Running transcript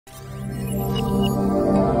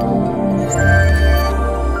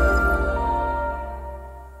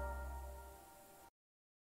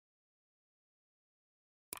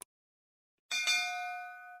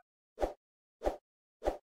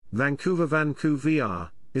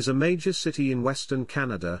Vancouver is a major city in Western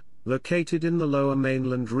Canada, located in the Lower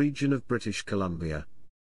Mainland region of British Columbia.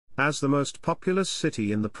 As the most populous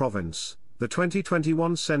city in the province, the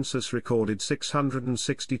 2021 census recorded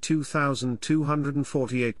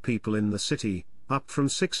 662,248 people in the city, up from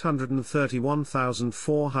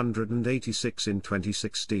 631,486 in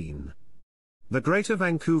 2016. The Greater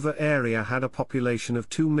Vancouver area had a population of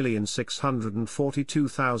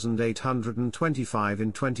 2,642,825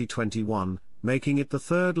 in 2021, making it the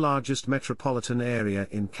third largest metropolitan area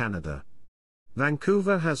in Canada.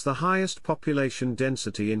 Vancouver has the highest population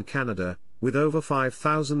density in Canada, with over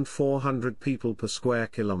 5,400 people per square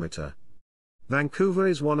kilometre. Vancouver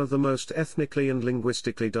is one of the most ethnically and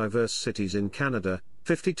linguistically diverse cities in Canada.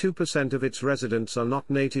 52% of its residents are not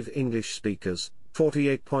native English speakers,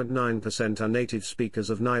 48.9% are native speakers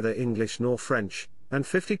of neither English nor French, and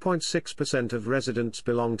 50.6% of residents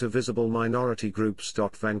belong to visible minority groups.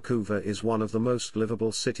 Vancouver is one of the most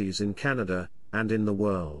livable cities in Canada, and in the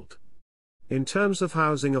world. In terms of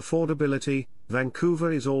housing affordability,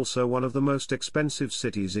 Vancouver is also one of the most expensive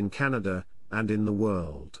cities in Canada, and in the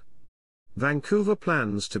world. Vancouver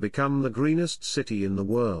plans to become the greenest city in the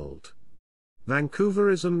world.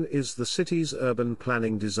 Vancouverism is the city's urban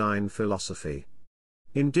planning design philosophy.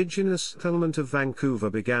 Indigenous settlement of Vancouver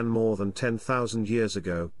began more than 10,000 years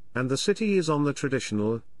ago, and the city is on the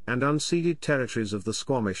traditional and unceded territories of the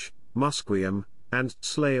Squamish, Musqueam, and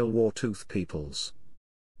Tsleil-Waututh peoples.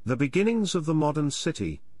 The beginnings of the modern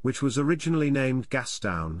city, which was originally named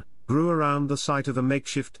Gastown, grew around the site of a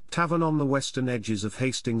makeshift tavern on the western edges of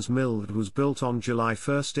Hastings Mill that was built on July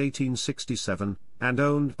 1, 1867, and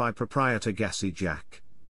owned by proprietor Gassy Jack.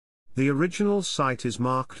 The original site is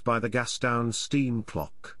marked by the Gastown steam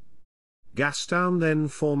clock. Gastown then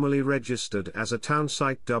formally registered as a town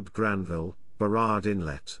site dubbed Granville, Burrard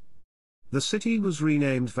Inlet. The city was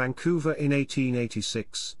renamed Vancouver in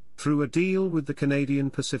 1886, through a deal with the Canadian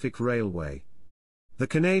Pacific Railway. The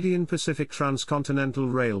Canadian Pacific Transcontinental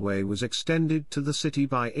Railway was extended to the city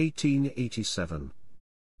by 1887.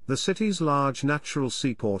 The city's large natural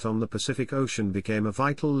seaport on the Pacific Ocean became a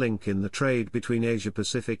vital link in the trade between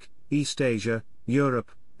Asia-Pacific, East Asia,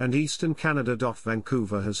 Europe, and Eastern Canada.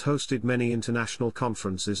 Vancouver has hosted many international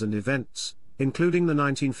conferences and events, including the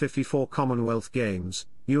 1954 Commonwealth Games,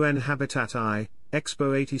 UN Habitat I,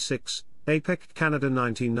 Expo 86, APEC Canada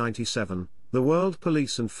 1997, the World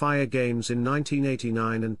Police and Fire Games in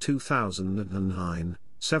 1989 and 2009,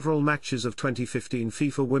 several matches of 2015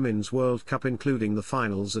 FIFA Women's World Cup including the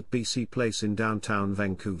finals at BC Place in downtown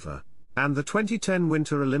Vancouver, and the 2010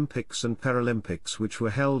 Winter Olympics and Paralympics which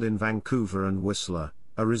were held in Vancouver and Whistler,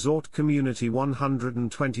 a resort community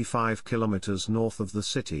 125 kilometers north of the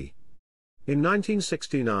city. In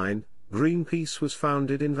 1969, Greenpeace was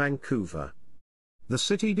founded in Vancouver. The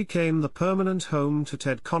city became the permanent home to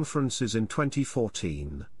TED conferences in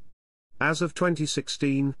 2014. As of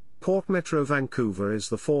 2016, Port Metro Vancouver is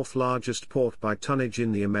the fourth largest port by tonnage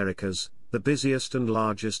in the Americas, the busiest and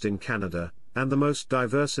largest in Canada, and the most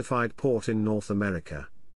diversified port in North America.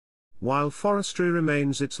 While forestry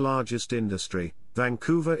remains its largest industry,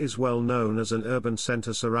 Vancouver is well known as an urban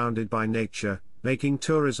center surrounded by nature, making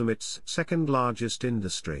tourism its second largest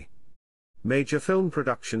industry. Major film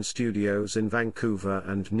production studios in Vancouver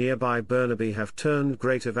and nearby Burnaby have turned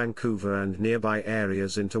Greater Vancouver and nearby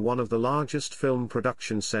areas into one of the largest film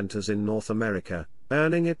production centers in North America,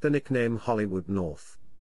 earning it the nickname Hollywood North.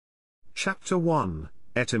 Chapter 1,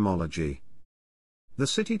 Etymology. The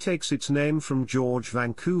city takes its name from George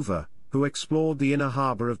Vancouver, who explored the inner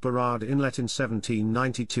harbour of Burrard Inlet in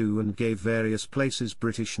 1792 and gave various places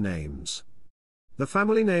British names. The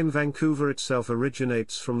family name Vancouver itself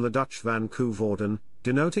originates from the Dutch van Koevoorden,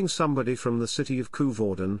 denoting somebody from the city of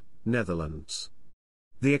Koevoorden, Netherlands.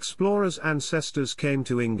 The explorers' ancestors came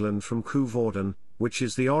to England from Koevoorden, which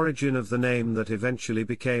is the origin of the name that eventually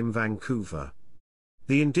became Vancouver.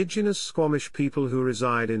 The indigenous Squamish people who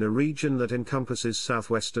reside in a region that encompasses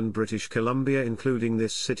southwestern British Columbia including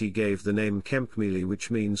this city gave the name Kempmealy,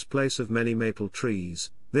 which means place of many maple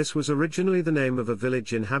trees. This was originally the name of a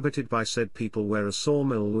village inhabited by said people where a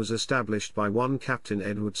sawmill was established by one Captain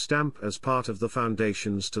Edward Stamp as part of the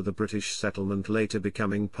foundations to the British settlement later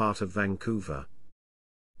becoming part of Vancouver.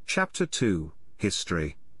 Chapter 2,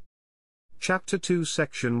 History. Chapter 2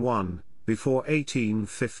 Section 1, Before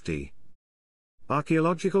 1850.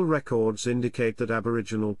 Archaeological records indicate that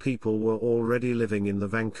Aboriginal people were already living in the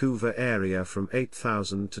Vancouver area from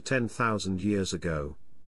 8,000 to 10,000 years ago.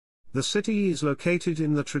 The city is located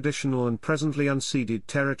in the traditional and presently unceded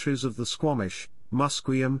territories of the Squamish,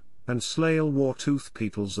 Musqueam, and Tsleil-Waututh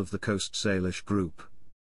peoples of the Coast Salish group.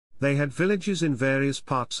 They had villages in various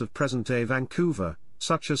parts of present-day Vancouver,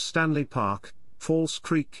 such as Stanley Park, False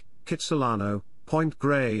Creek, Kitsilano, Point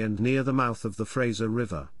Grey and near the mouth of the Fraser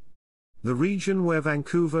River. The region where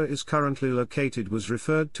Vancouver is currently located was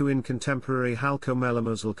referred to in contemporary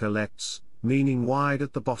Halkomelamazelkalets, meaning wide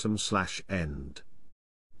at the bottom/end.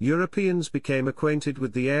 Europeans became acquainted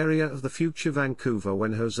with the area of the future Vancouver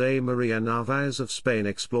when José María Narváez of Spain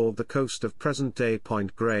explored the coast of present-day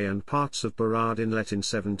Point Grey and parts of Burrard Inlet in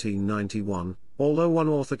 1791, although one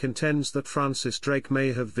author contends that Francis Drake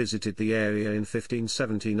may have visited the area in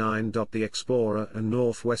 1579. The explorer and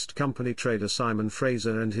Northwest Company trader Simon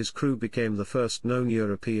Fraser and his crew became the first known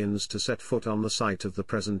Europeans to set foot on the site of the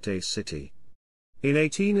present-day city. In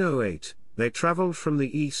 1808, they travelled from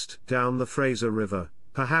the east down the Fraser River,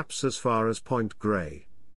 perhaps as far as Point Grey.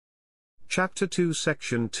 Chapter 2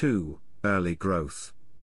 Section 2, Early Growth.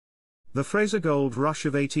 The Fraser Gold Rush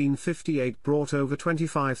of 1858 brought over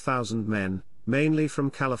 25,000 men, mainly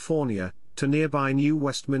from California, to nearby New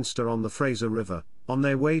Westminster on the Fraser River, on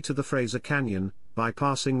their way to the Fraser Canyon,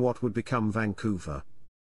 bypassing what would become Vancouver.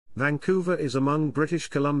 Vancouver is among British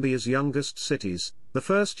Columbia's youngest cities. The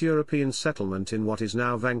first European settlement in what is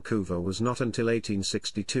now Vancouver was not until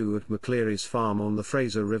 1862 at McCleary's farm on the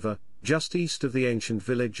Fraser River, just east of the ancient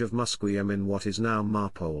village of Musqueam in what is now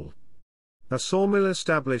Marpole. A sawmill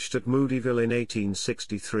established at Moodyville in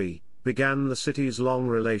 1863, began the city's long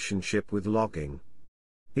relationship with logging.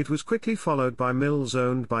 It was quickly followed by mills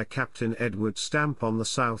owned by Captain Edward Stamp on the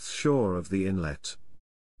south shore of the inlet.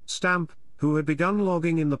 Stamp, who had begun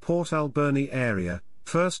logging in the Port Alberni area,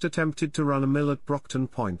 first attempted to run a mill at Brockton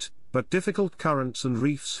Point, but difficult currents and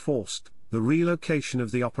reefs forced the relocation of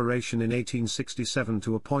the operation in 1867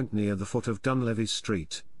 to a point near the foot of Dunlevy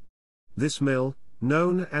Street. This mill,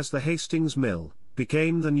 known as the Hastings Mill,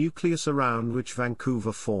 became the nucleus around which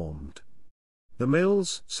Vancouver formed. The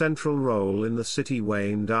mill's central role in the city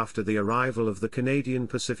waned after the arrival of the Canadian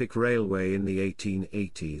Pacific Railway in the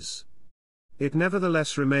 1880s. It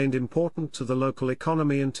nevertheless remained important to the local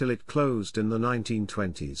economy until it closed in the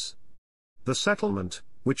 1920s. The settlement,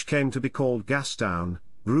 which came to be called Gastown,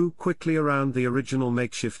 grew quickly around the original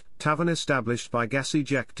makeshift tavern established by Gassy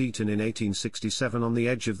Jack Deaton in 1867 on the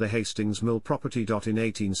edge of the Hastings Mill property. In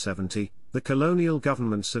 1870, the colonial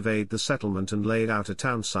government surveyed the settlement and laid out a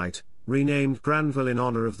town site, renamed Granville in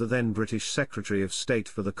honor of the then British Secretary of State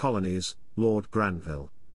for the Colonies, Lord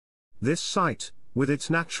Granville. This site, with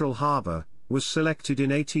its natural harbour, was selected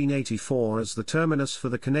in 1884 as the terminus for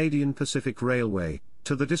the Canadian Pacific Railway,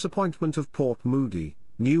 to the disappointment of Port Moody,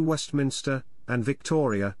 New Westminster, and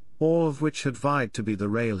Victoria, all of which had vied to be the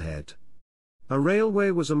railhead. A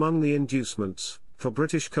railway was among the inducements for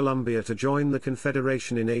British Columbia to join the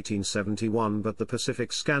Confederation in 1871, but the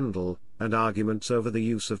Pacific Scandal, and arguments over the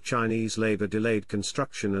use of Chinese labor delayed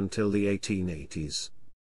construction until the 1880s.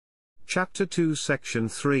 Chapter 2 Section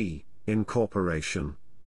 3, Incorporation.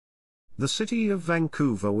 The city of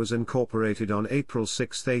Vancouver was incorporated on April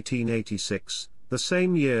 6, 1886, the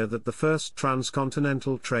same year that the first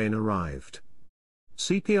transcontinental train arrived.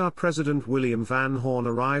 CPR President William Van Horn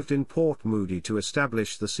arrived in Port Moody to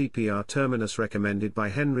establish the CPR terminus recommended by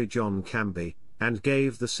Henry John Canby, and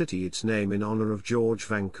gave the city its name in honor of George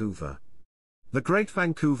Vancouver. The Great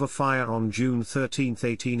Vancouver Fire on June 13,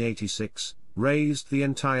 1886, razed the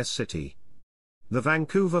entire city. The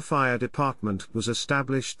Vancouver Fire Department was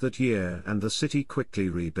established that year and the city quickly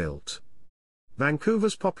rebuilt.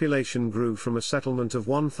 Vancouver's population grew from a settlement of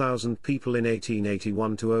 1,000 people in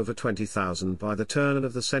 1881 to over 20,000 by the turn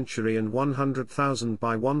of the century and 100,000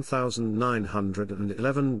 by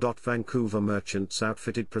 1911. Vancouver merchants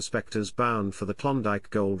outfitted prospectors bound for the Klondike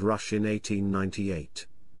Gold Rush in 1898.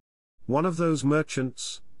 One of those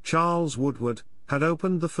merchants, Charles Woodward, had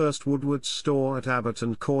opened the first Woodward's store at Abbott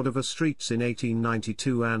and Cordova Streets in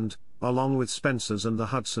 1892 and, along with Spencer's and the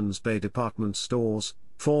Hudson's Bay department stores,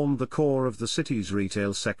 formed the core of the city's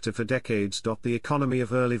retail sector for decades. The economy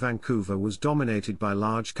of early Vancouver was dominated by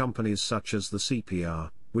large companies such as the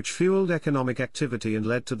CPR, which fueled economic activity and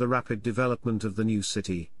led to the rapid development of the new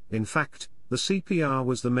city. In fact, the CPR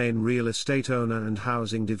was the main real estate owner and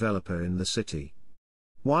housing developer in the city.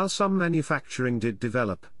 While some manufacturing did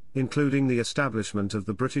develop, including the establishment of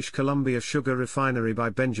the British Columbia Sugar Refinery by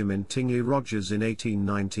Benjamin Tingley Rogers in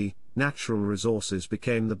 1890, natural resources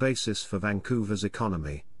became the basis for Vancouver's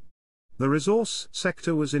economy. The resource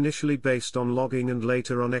sector was initially based on logging and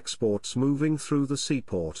later on exports moving through the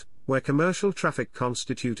seaport, where commercial traffic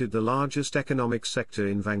constituted the largest economic sector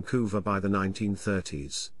in Vancouver by the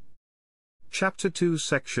 1930s. Chapter 2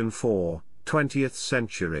 Section 4, 20th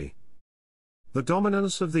Century. The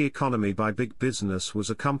dominance of the economy by big business was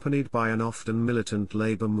accompanied by an often militant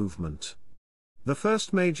labor movement. The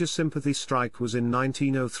first major sympathy strike was in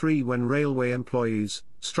 1903 when railway employees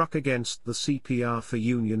struck against the CPR for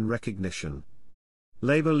union recognition.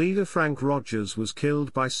 Labour leader Frank Rogers was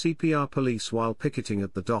killed by CPR police while picketing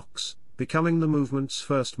at the docks, becoming the movement's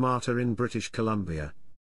first martyr in British Columbia.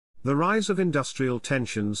 The rise of industrial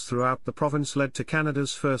tensions throughout the province led to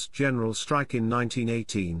Canada's first general strike in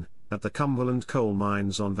 1918, at the Cumberland coal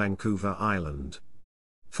mines on Vancouver Island.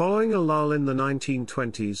 Following a lull in the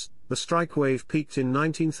 1920s, the strike wave peaked in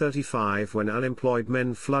 1935 when unemployed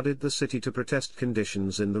men flooded the city to protest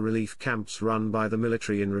conditions in the relief camps run by the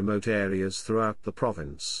military in remote areas throughout the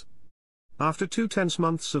province. After 2 tense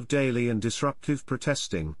months of daily and disruptive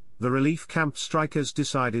protesting, the relief camp strikers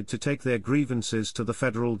decided to take their grievances to the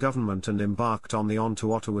federal government and embarked on the On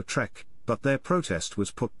to Ottawa trek, but their protest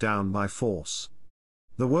was put down by force.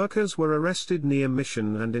 The workers were arrested near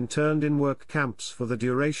Mission and interned in work camps for the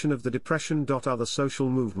duration of the Depression. Other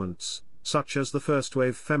social movements, such as the first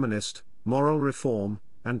wave feminist, moral reform,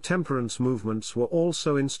 and temperance movements were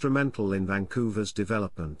also instrumental in Vancouver's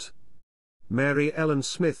development. Mary Ellen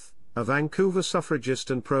Smith, a Vancouver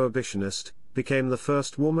suffragist and prohibitionist, became the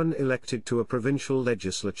first woman elected to a provincial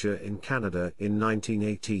legislature in Canada in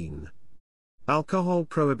 1918. Alcohol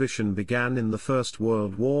prohibition began in the First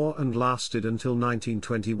World War and lasted until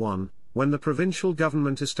 1921, when the provincial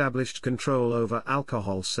government established control over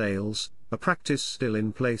alcohol sales, a practice still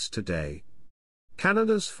in place today.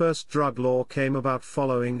 Canada's first drug law came about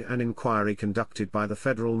following an inquiry conducted by the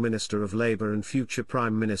Federal Minister of Labour and future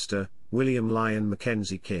Prime Minister, William Lyon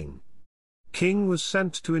Mackenzie King. King was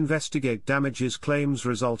sent to investigate damages claims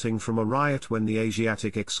resulting from a riot when the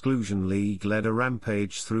Asiatic Exclusion League led a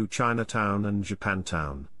rampage through Chinatown and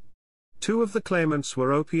Japantown. 2 of the claimants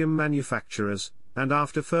were opium manufacturers, and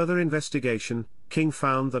after further investigation, King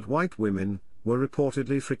found that white women were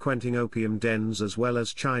reportedly frequenting opium dens as well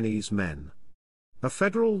as Chinese men. A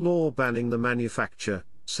federal law banning the manufacture,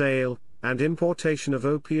 sale, and importation of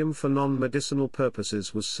opium for non-medicinal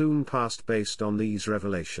purposes was soon passed based on these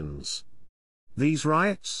revelations. These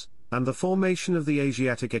riots, and the formation of the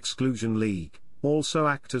Asiatic Exclusion League, also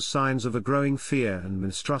act as signs of a growing fear and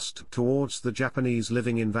mistrust towards the Japanese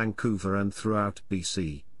living in Vancouver and throughout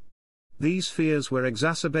BC. These fears were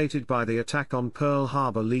exacerbated by the attack on Pearl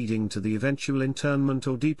Harbor, leading to the eventual internment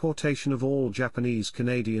or deportation of all Japanese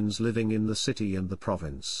Canadians living in the city and the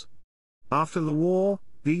province. After the war,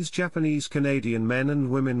 these Japanese Canadian men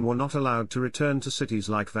and women were not allowed to return to cities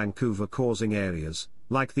like Vancouver, causing areas,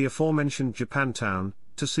 like the aforementioned Japantown,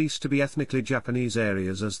 to cease to be ethnically Japanese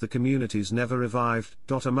areas as the communities never revived.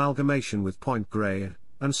 Amalgamation with Point Grey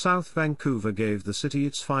and South Vancouver gave the city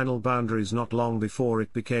its final boundaries not long before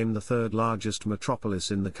it became the 3rd largest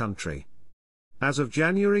metropolis in the country. As of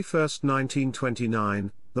January 1,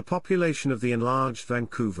 1929, the population of the enlarged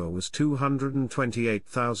Vancouver was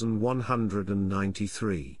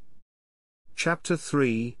 228,193. Chapter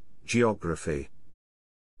 3, Geography.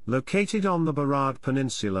 Located on the Burrard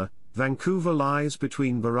Peninsula, Vancouver lies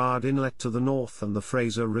between Burrard Inlet to the north and the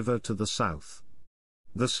Fraser River to the south.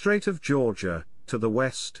 The Strait of Georgia, to the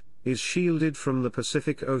west, is shielded from the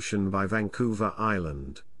Pacific Ocean by Vancouver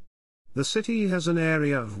Island. The city has an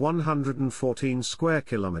area of 114 square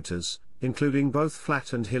kilometers, including both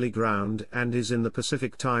flat and hilly ground, and is in the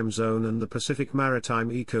Pacific Time Zone and the Pacific Maritime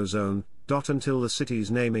Ecozone. Until the city's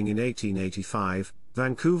naming in 1885,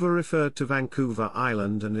 Vancouver referred to Vancouver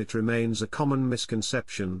Island, and it remains a common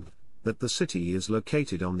misconception that the city is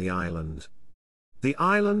located on the island. The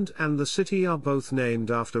island and the city are both named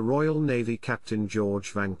after Royal Navy Captain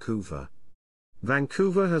George Vancouver.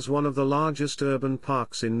 Vancouver has one of the largest urban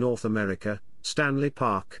parks in North America, Stanley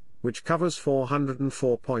Park, which covers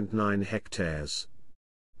 404.9 hectares.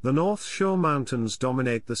 The North Shore Mountains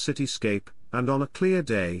dominate the cityscape, and on a clear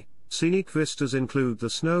day, scenic vistas include the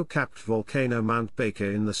snow-capped volcano Mount Baker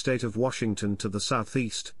in the state of Washington to the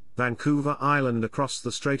southeast, Vancouver Island across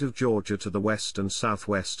the Strait of Georgia to the west and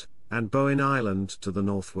southwest, and Bowen Island to the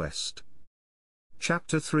northwest.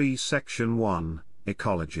 Chapter 3, Section 1,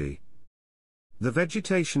 Ecology. The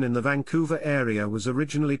vegetation in the Vancouver area was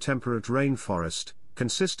originally temperate rainforest,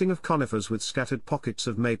 consisting of conifers with scattered pockets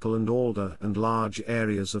of maple and alder and large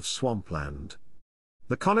areas of swampland.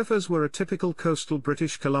 The conifers were a typical coastal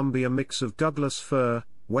British Columbia mix of Douglas fir,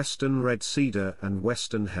 western red cedar and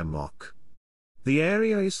western hemlock. The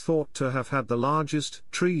area is thought to have had the largest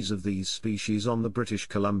trees of these species on the British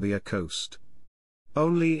Columbia coast.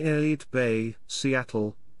 Only Elliott Bay,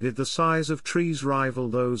 Seattle, did the size of trees rival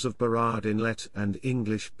those of Burrard Inlet and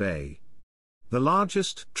English Bay. The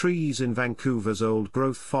largest trees in Vancouver's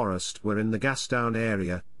old-growth forest were in the Gastown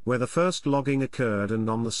area, where the first logging occurred, and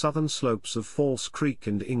on the southern slopes of False Creek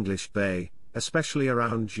and English Bay, especially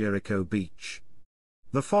around Jericho Beach.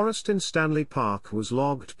 The forest in Stanley Park was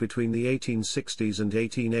logged between the 1860s and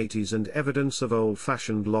 1880s, and evidence of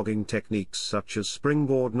old-fashioned logging techniques such as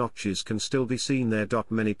springboard notches can still be seen there.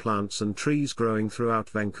 Many plants and trees growing throughout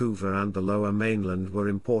Vancouver and the Lower Mainland were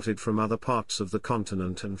imported from other parts of the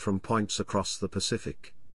continent and from points across the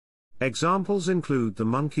Pacific. Examples include the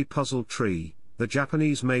monkey puzzle tree, the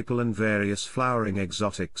Japanese maple, and various flowering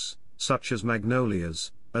exotics, such as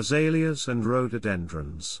magnolias, azaleas and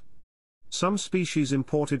rhododendrons. Some species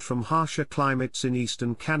imported from harsher climates in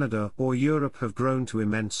eastern Canada or Europe have grown to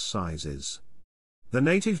immense sizes. The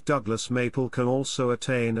native Douglas maple can also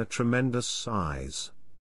attain a tremendous size.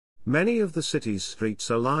 Many of the city's streets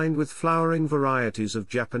are lined with flowering varieties of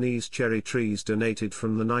Japanese cherry trees donated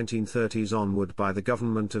from the 1930s onward by the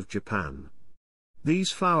government of Japan.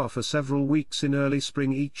 These flower for several weeks in early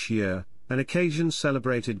spring each year, an occasion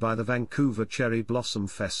celebrated by the Vancouver Cherry Blossom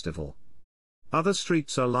Festival. Other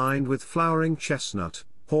streets are lined with flowering chestnut,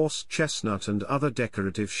 horse chestnut and other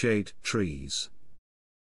decorative shade trees.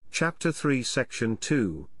 Chapter 3 Section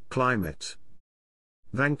 2, Climate.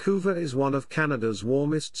 Vancouver is one of Canada's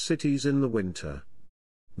warmest cities in the winter.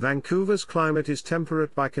 Vancouver's climate is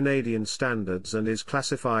temperate by Canadian standards and is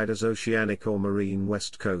classified as oceanic or marine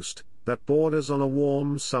west coast, that borders on a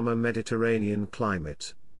warm summer Mediterranean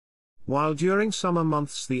climate. While during summer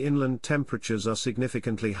months the inland temperatures are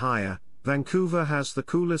significantly higher, Vancouver has the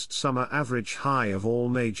coolest summer average high of all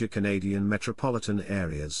major Canadian metropolitan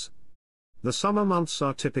areas. The summer months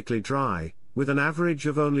are typically dry, with an average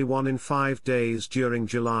of only 1 in 5 days during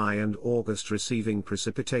July and August receiving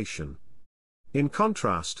precipitation. In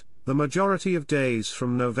contrast, the majority of days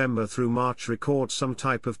from November through March record some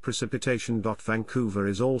type of precipitation. Vancouver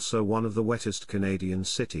is also one of the wettest Canadian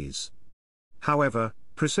cities. However,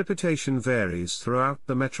 precipitation varies throughout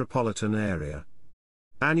the metropolitan area.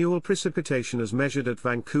 Annual precipitation as measured at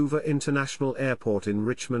Vancouver International Airport in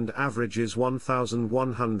Richmond averages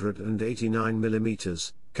 1,189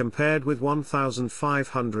 mm, compared with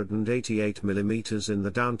 1,588 mm in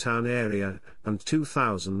the downtown area, and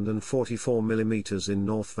 2,044 mm in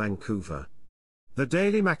North Vancouver. The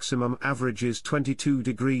daily maximum averages 22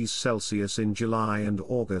 degrees Celsius in July and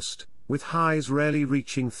August, with highs rarely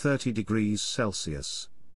reaching 30 degrees Celsius.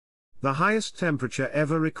 The highest temperature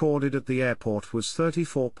ever recorded at the airport was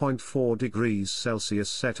 34.4 degrees Celsius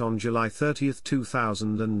set on July 30,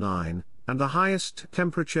 2009, and the highest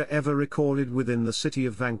temperature ever recorded within the city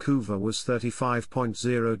of Vancouver was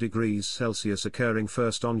 35.0 degrees Celsius, occurring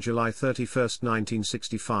first on July 31,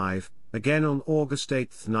 1965, again on August 8,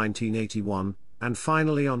 1981, and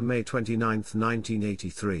finally on May 29,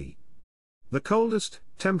 1983. The coldest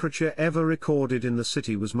temperature ever recorded in the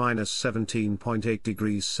city was -17.8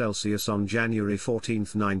 degrees Celsius on January 14,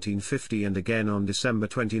 1950, and again on December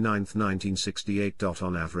 29, 1968.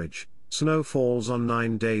 On average, snow falls on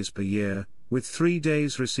 9 days per year, with 3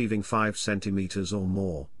 days receiving 5 centimeters or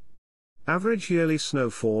more. Average yearly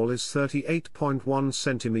snowfall is 38.1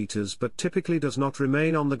 centimeters, but typically does not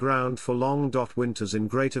remain on the ground for long. Winters in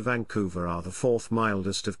Greater Vancouver are the fourth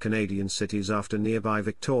mildest of Canadian cities after nearby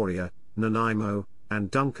Victoria, Nanaimo,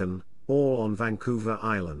 and Duncan, all on Vancouver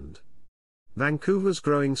Island. Vancouver's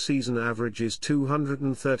growing season averages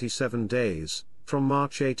 237 days, from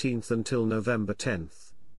March 18 until November 10.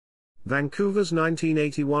 Vancouver's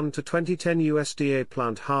 1981 to 2010 USDA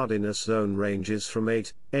plant hardiness zone ranges from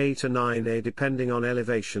 8A to 9A depending on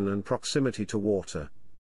elevation and proximity to water.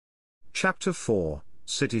 Chapter 4,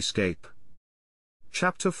 Cityscape.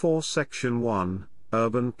 Chapter 4 Section 1,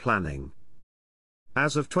 Urban Planning.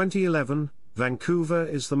 As of 2011, Vancouver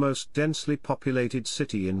is the most densely populated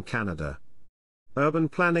city in Canada. Urban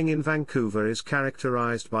planning in Vancouver is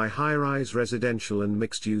characterized by high-rise residential and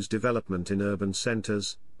mixed-use development in urban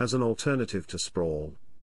centers, as an alternative to sprawl.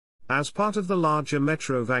 As part of the larger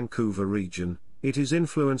Metro Vancouver region, it is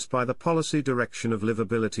influenced by the policy direction of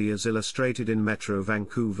livability as illustrated in Metro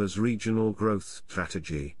Vancouver's regional growth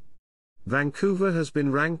strategy. Vancouver has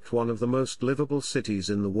been ranked one of the most livable cities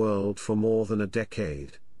in the world for more than a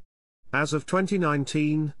decade. As of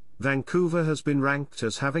 2019, Vancouver has been ranked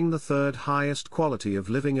as having the third highest quality of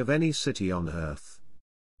living of any city on Earth.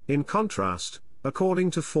 In contrast,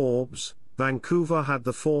 according to Forbes, Vancouver had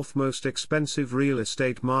the fourth most expensive real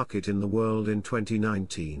estate market in the world in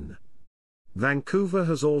 2019. Vancouver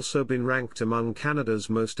has also been ranked among Canada's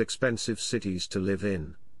most expensive cities to live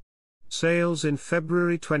in. Sales in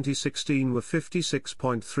February 2016 were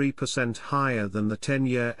 56.3% higher than the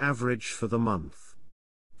 10-year average for the month.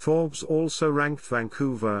 Forbes also ranked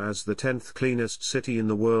Vancouver as the 10th cleanest city in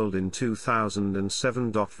the world in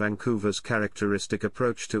 2007. Vancouver's characteristic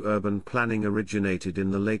approach to urban planning originated in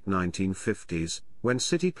the late 1950s, when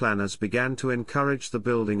city planners began to encourage the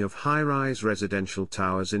building of high-rise residential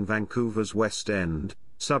towers in Vancouver's West End,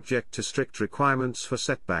 subject to strict requirements for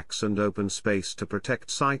setbacks and open space to protect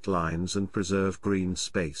sight lines and preserve green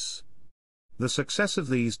space. The success of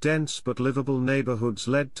these dense but livable neighborhoods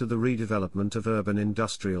led to the redevelopment of urban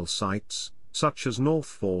industrial sites, such as North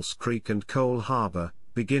Falls Creek and Cole Harbour,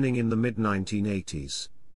 beginning in the mid-1980s.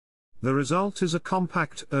 The result is a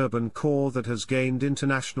compact urban core that has gained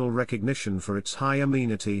international recognition for its high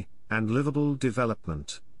amenity and livable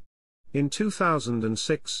development. In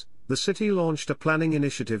 2006, the city launched a planning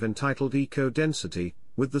initiative entitled Eco-Density,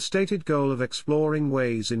 with the stated goal of exploring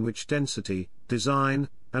ways in which density, design,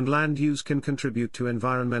 and land use can contribute to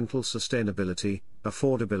environmental sustainability,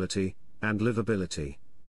 affordability, and livability.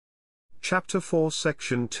 Chapter 4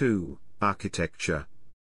 Section 2, Architecture.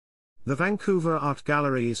 The Vancouver Art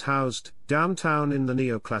Gallery is housed downtown in the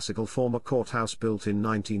neoclassical former courthouse built in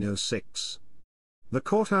 1906. The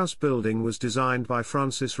courthouse building was designed by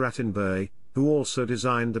Francis Rattenbury, who also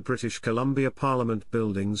designed the British Columbia Parliament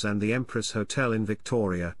buildings and the Empress Hotel in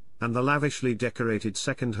Victoria, and the lavishly decorated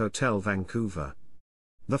Second Hotel Vancouver.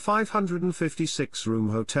 The 556-room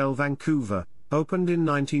Hotel Vancouver, opened in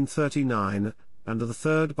 1939, and the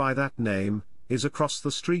third by that name, is across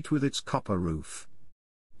the street with its copper roof.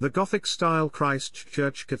 The Gothic-style Christ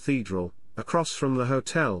Church Cathedral, across from the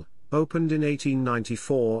hotel, opened in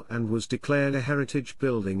 1894 and was declared a heritage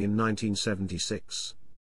building in 1976.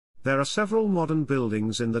 There are several modern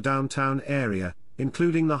buildings in the downtown area,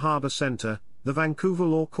 including the Harbour Centre, the Vancouver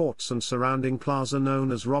Law Courts and surrounding plaza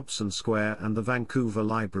known as Robson Square and the Vancouver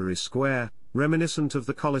Library Square, reminiscent of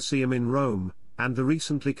the Colosseum in Rome, and the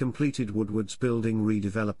recently completed Woodwards Building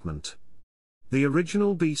redevelopment. The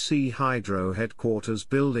original BC Hydro headquarters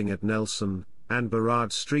building at Nelson and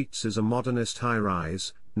Burrard Streets is a modernist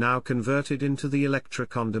high-rise, now converted into the Electra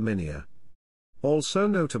condominia. Also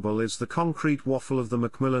notable is the concrete waffle of the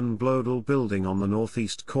Macmillan Blodell building on the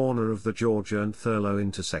northeast corner of the Georgia and Thurlow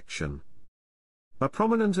intersection. A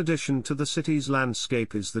prominent addition to the city's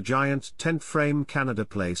landscape is the giant tent-frame Canada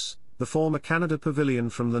Place, the former Canada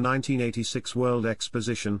Pavilion from the 1986 World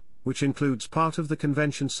Exposition, which includes part of the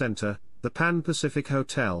Convention Centre, the Pan-Pacific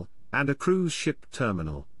Hotel, and a cruise ship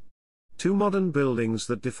terminal. Two modern buildings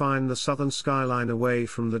that define the southern skyline away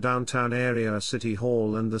from the downtown area are City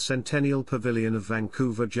Hall and the Centennial Pavilion of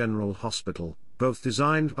Vancouver General Hospital, both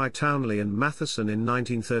designed by Townley and Matheson in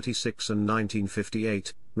 1936 and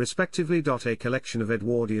 1958, respectively. A collection of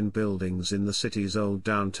Edwardian buildings in the city's old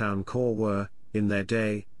downtown core were, in their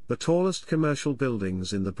day, the tallest commercial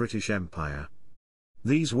buildings in the British Empire.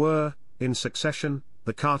 These were, in succession,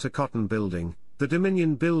 the Carter Cotton Building, the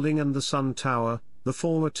Dominion Building and the Sun Tower, the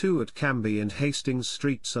former two at Cambie and Hastings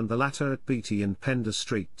Streets and the latter at Beatty and Pender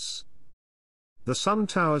Streets. The Sun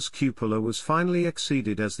Tower's cupola was finally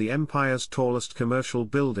exceeded as the Empire's tallest commercial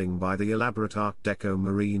building by the elaborate Art Deco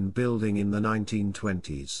Marine Building in the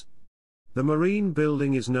 1920s. The Marine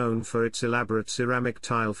Building is known for its elaborate ceramic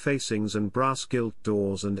tile facings and brass gilt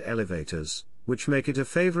doors and elevators, which make it a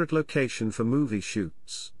favorite location for movie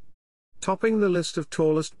shoots. Topping the list of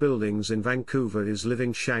tallest buildings in Vancouver is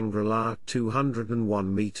Living Shangri-La at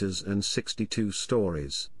 201 meters and 62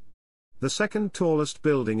 stories. The second tallest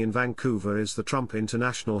building in Vancouver is the Trump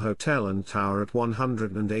International Hotel and Tower at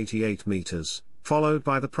 188 meters, followed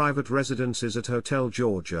by the private residences at Hotel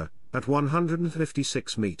Georgia, at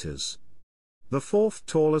 156 meters. The fourth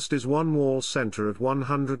tallest is One Wall Center at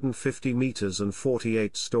 150 meters and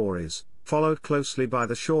 48 stories, followed closely by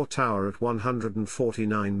the Shore Tower at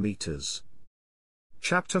 149 meters.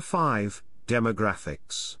 Chapter 5,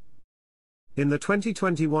 Demographics. In the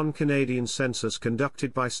 2021 Canadian census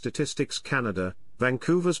conducted by Statistics Canada,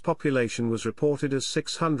 Vancouver's population was reported as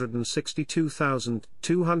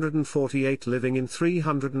 662,248 living in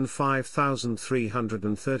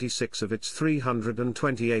 305,336 of its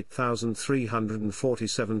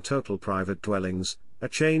 328,347 total private dwellings, a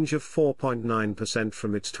change of 4.9%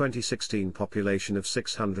 from its 2016 population of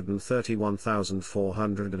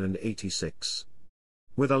 631,486.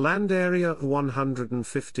 With a land area of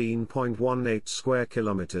 115.18 square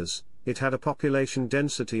kilometers, it had a population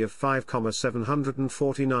density of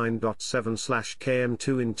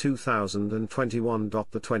 5,749.7/km2 in 2021.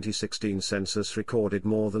 The 2016 census recorded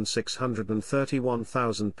more than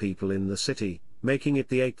 631,000 people in the city, making it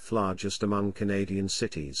the 8th largest among Canadian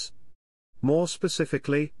cities. More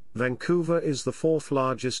specifically, Vancouver is the 4th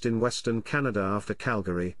largest in Western Canada after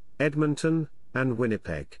Calgary, Edmonton, and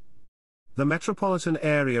Winnipeg. The metropolitan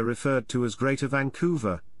area referred to as Greater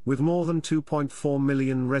Vancouver, with more than 2.4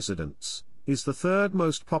 million residents, is the third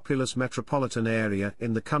most populous metropolitan area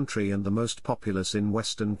in the country and the most populous in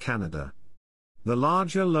Western Canada. The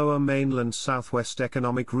larger Lower Mainland Southwest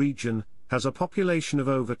Economic Region has a population of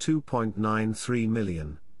over 2.93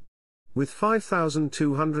 million. With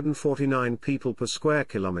 5,249 people per square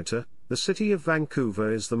kilometre, the city of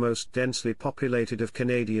Vancouver is the most densely populated of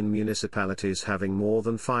Canadian municipalities, having more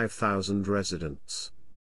than 5,000 residents.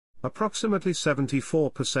 Approximately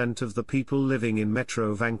 74% of the people living in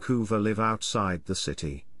Metro Vancouver live outside the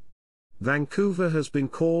city. Vancouver has been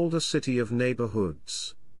called a city of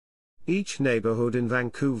neighbourhoods. Each neighbourhood in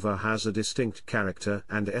Vancouver has a distinct character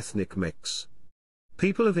and ethnic mix.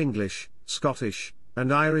 People of English, Scottish,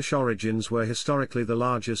 and Irish origins were historically the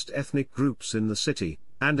largest ethnic groups in the city,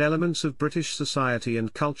 and elements of British society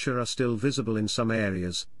and culture are still visible in some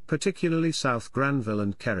areas, particularly South Granville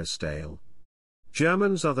and Kerrisdale.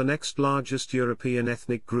 Germans are the next largest European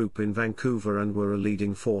ethnic group in Vancouver and were a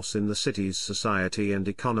leading force in the city's society and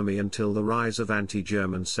economy until the rise of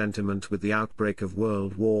anti-German sentiment with the outbreak of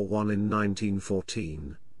World War I in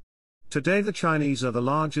 1914. Today the Chinese are the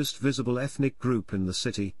largest visible ethnic group in the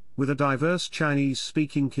city, with a diverse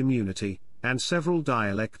Chinese-speaking community, and several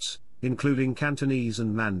dialects, including Cantonese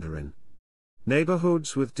and Mandarin.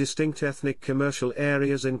 Neighborhoods with distinct ethnic commercial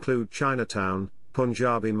areas include Chinatown,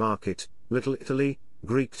 Punjabi Market, Little Italy,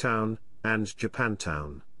 Greektown, and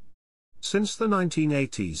Japantown. Since the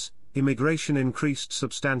 1980s, immigration increased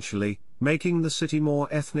substantially, making the city more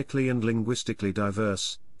ethnically and linguistically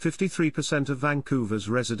diverse. 53% of Vancouver's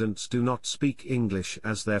residents do not speak English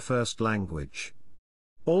as their first language.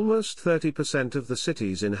 Almost 30% of the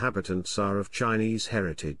city's inhabitants are of Chinese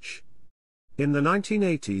heritage. In the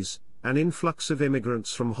 1980s, an influx of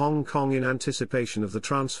immigrants from Hong Kong in anticipation of the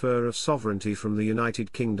transfer of sovereignty from the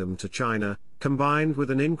United Kingdom to China, combined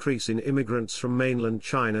with an increase in immigrants from mainland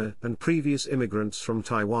China and previous immigrants from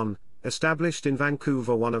Taiwan, established in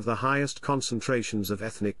Vancouver one of the highest concentrations of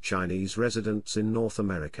ethnic Chinese residents in North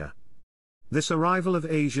America. This arrival of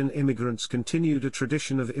Asian immigrants continued a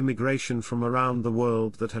tradition of immigration from around the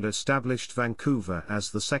world that had established Vancouver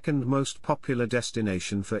as the second most popular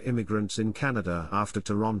destination for immigrants in Canada after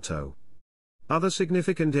Toronto. Other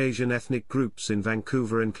significant Asian ethnic groups in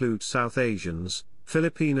Vancouver include South Asians,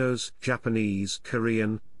 Filipinos, Japanese,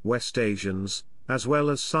 Korean, West Asians, as well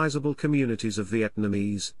as sizable communities of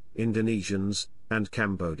Vietnamese, Indonesians, and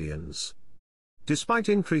Cambodians. Despite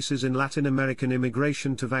increases in Latin American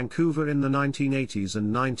immigration to Vancouver in the 1980s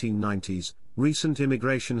and 1990s, recent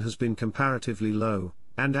immigration has been comparatively low,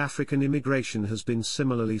 and African immigration has been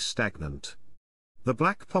similarly stagnant. The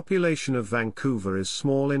black population of Vancouver is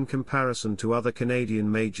small in comparison to other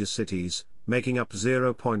Canadian major cities, making up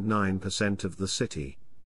 0.9% of the city.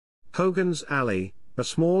 Hogan's Alley, a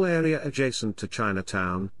small area adjacent to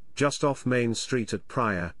Chinatown, just off Main Street at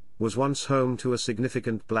Pryor, was once home to a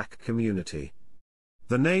significant black community.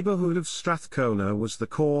 The neighborhood of Strathcona was the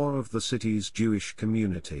core of the city's Jewish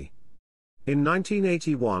community. In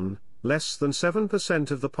 1981, less than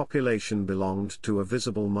 7% of the population belonged to a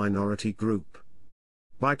visible minority group.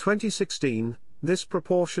 By 2016, this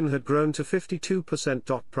proportion had grown to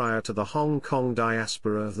 52%. Prior to the Hong Kong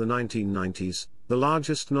diaspora of the 1990s, the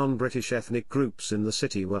largest non-British ethnic groups in the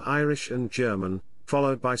city were Irish and German,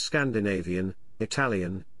 followed by Scandinavian,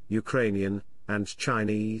 Italian, Ukrainian, and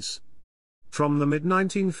Chinese. From the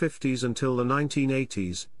mid-1950s until the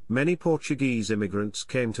 1980s, many Portuguese immigrants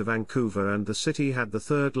came to Vancouver and the city had the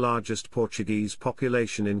third largest Portuguese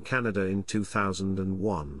population in Canada in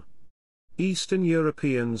 2001. Eastern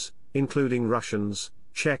Europeans, including Russians,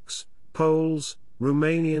 Czechs, Poles,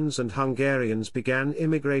 Romanians and Hungarians began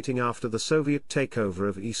immigrating after the Soviet takeover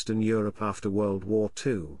of Eastern Europe after World War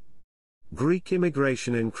II. Greek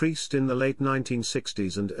immigration increased in the late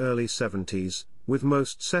 1960s and early 70s, with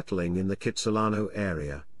most settling in the Kitsilano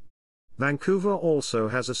area. Vancouver also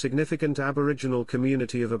has a significant Aboriginal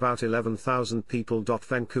community of about 11,000 people.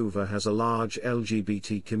 Vancouver has a large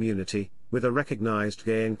LGBT community, with a recognized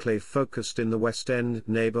gay enclave focused in the West End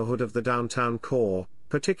neighborhood of the downtown core,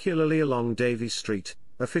 particularly along Davie Street,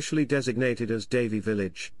 officially designated as Davie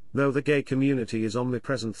Village, though the gay community is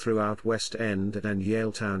omnipresent throughout West End and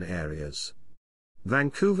Yaletown areas.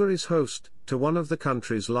 Vancouver is host to one of the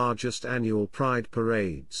country's largest annual Pride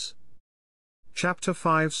parades. Chapter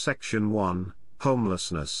 5 Section 1,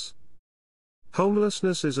 Homelessness.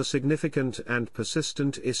 Homelessness is a significant and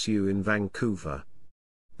persistent issue in Vancouver.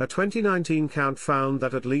 A 2019 count found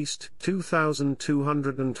that at least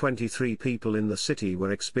 2,223 people in the city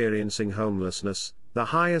were experiencing homelessness, the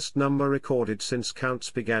highest number recorded since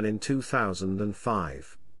counts began in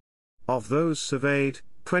 2005. Of those surveyed,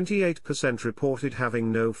 28% reported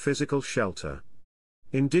having no physical shelter.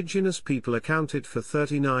 Indigenous people accounted for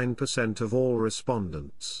 39% of all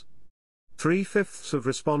respondents. 3/5 of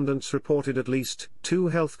respondents reported at least 2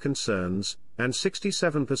 health concerns, and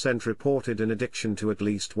 67% reported an addiction to at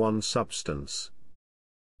least one substance.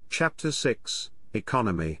 Chapter 6,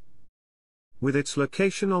 Economy. With its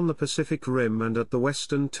location on the Pacific Rim and at the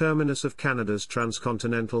western terminus of Canada's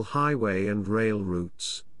transcontinental highway and rail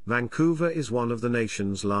routes, Vancouver is one of the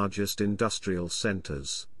nation's largest industrial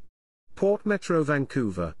centres. Port Metro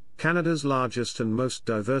Vancouver, Canada's largest and most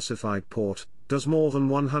diversified port, does more than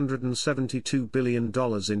 $172 billion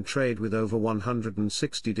in trade with over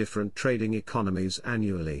 160 different trading economies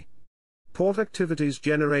annually. Port activities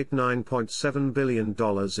generate $9.7 billion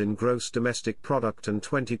in gross domestic product and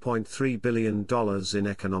 $20.3 billion in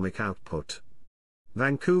economic output.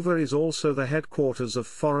 Vancouver is also the headquarters of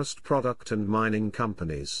forest product and mining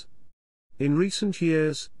companies. In recent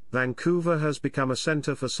years, Vancouver has become a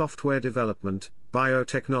center for software development,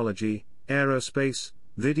 biotechnology, aerospace,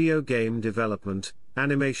 video game development,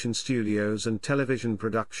 animation studios and television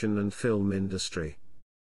production and film industry.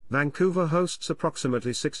 Vancouver hosts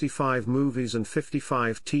approximately 65 movies and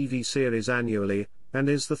 55 TV series annually, and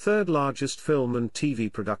is the third largest film and TV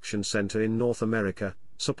production center in North America,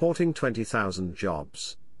 supporting 20,000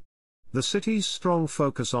 jobs. The city's strong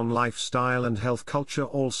focus on lifestyle and health culture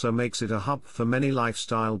also makes it a hub for many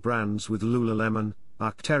lifestyle brands with Lululemon,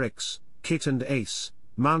 Arc'teryx, Kit and Ace,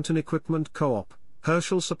 Mountain Equipment Co-op,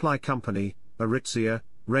 Herschel Supply Company, Aritzia,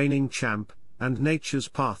 Reigning Champ, and Nature's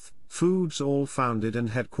Path Foods, all founded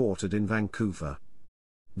and headquartered in Vancouver.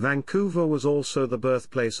 Vancouver was also the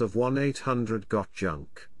birthplace of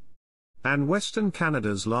 1-800-GOT-JUNK, and Western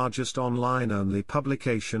Canada's largest online-only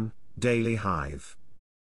publication, Daily Hive.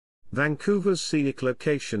 Vancouver's scenic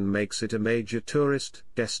location makes it a major tourist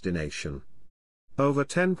destination. Over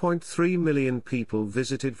 10.3 million people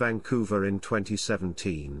visited Vancouver in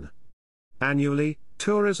 2017. Annually,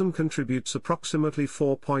 tourism contributes approximately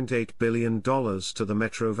 $4.8 billion to the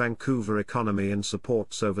Metro Vancouver economy and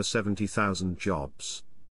supports over 70,000 jobs.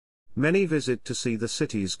 Many visit to see the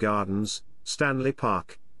city's gardens, Stanley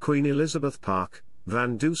Park, Queen Elizabeth Park,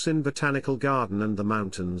 Van Dusen Botanical Garden and the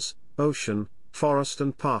mountains, ocean, forest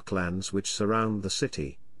and parklands which surround the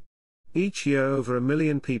city. Each year over 1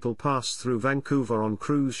 million people pass through Vancouver on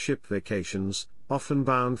cruise ship vacations, often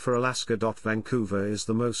bound for Alaska. Vancouver is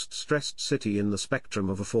the most stressed city in the spectrum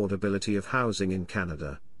of affordability of housing in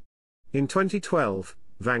Canada. In 2012,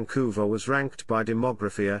 Vancouver was ranked by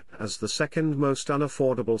Demographia as the second most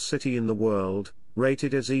unaffordable city in the world,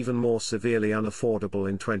 rated as even more severely unaffordable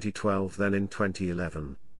in 2012 than in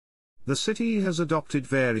 2011. The city has adopted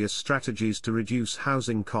various strategies to reduce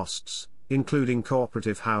housing costs, including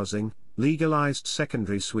cooperative housing, legalized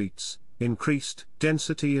secondary suites, increased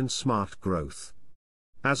density and smart growth.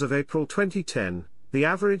 As of April 2010, the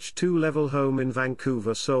average two-level home in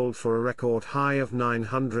Vancouver sold for a record high of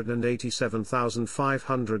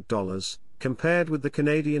 $987,500, compared with the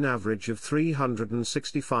Canadian average of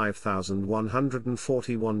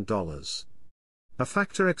 $365,141. A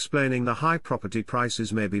factor explaining the high property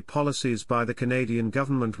prices may be policies by the Canadian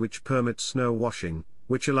government which permit snow washing,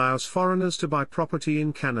 which allows foreigners to buy property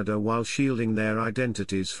in Canada while shielding their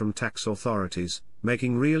identities from tax authorities,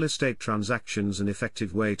 making real estate transactions an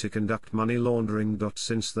effective way to conduct money laundering.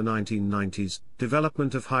 Since the 1990s,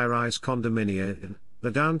 development of high-rise condominia in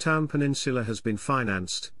the downtown peninsula has been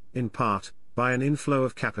financed, in part, by an inflow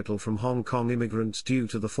of capital from Hong Kong immigrants due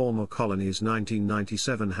to the former colony's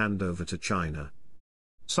 1997 handover to China.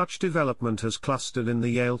 Such development has clustered in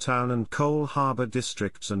the Yaletown and Cole Harbour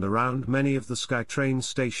districts and around many of the SkyTrain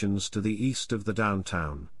stations to the east of the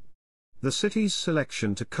downtown. The city's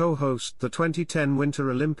selection to co-host the 2010 Winter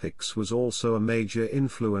Olympics was also a major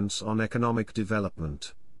influence on economic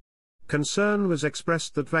development. Concern was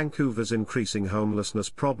expressed that Vancouver's increasing homelessness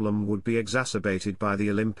problem would be exacerbated by the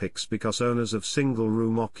Olympics because owners of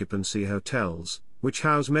single-room occupancy hotels, which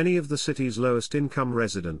house many of the city's lowest-income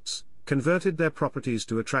residents, converted their properties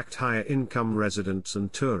to attract higher-income residents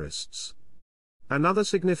and tourists. Another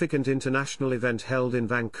significant international event held in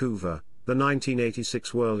Vancouver, the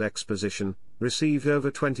 1986 World Exposition, received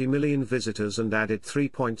over 20 million visitors and added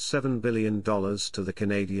 $3.7 billion to the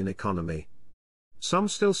Canadian economy. Some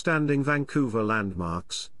still-standing Vancouver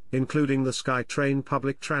landmarks, including the SkyTrain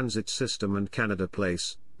public transit system and Canada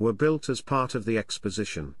Place, were built as part of the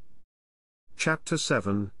exposition. Chapter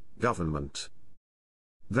 7, Government.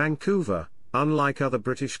 Vancouver, unlike other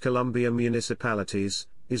British Columbia municipalities,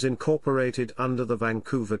 is incorporated under the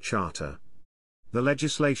Vancouver Charter. The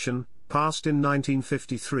legislation, passed in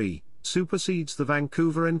 1953, supersedes the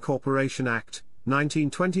Vancouver Incorporation Act,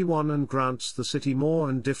 1921 and grants the city more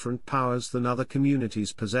and different powers than other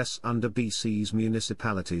communities possess under BC's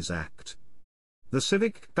Municipalities Act. The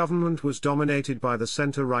civic government was dominated by the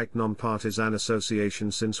centre-right non-partisan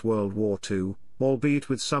association since World War II, albeit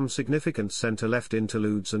with some significant centre-left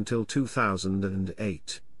interludes until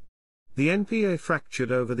 2008. The NPA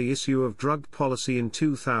fractured over the issue of drug policy in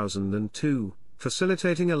 2002,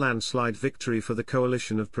 facilitating a landslide victory for the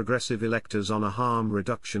coalition of progressive electors on a harm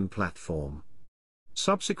reduction platform.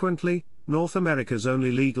 Subsequently, North America's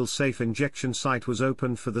only legal safe injection site was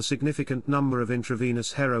opened for the significant number of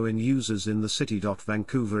intravenous heroin users in the city.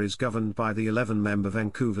 Vancouver is governed by the 11-member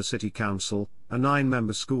Vancouver City Council, a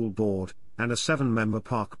 9-member school board, and a 7-member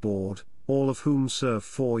park board, all of whom serve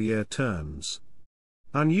 4-year terms.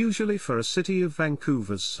 Unusually for a city of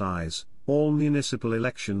Vancouver's size, all municipal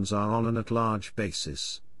elections are on an at-large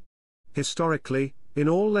basis. Historically, in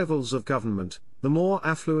all levels of government, the more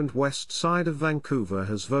affluent west side of Vancouver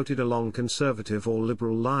has voted along conservative or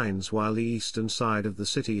liberal lines, while the eastern side of the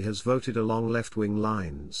city has voted along left-wing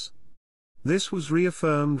lines. This was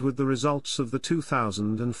reaffirmed with the results of the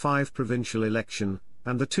 2005 provincial election,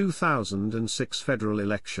 and the 2006 federal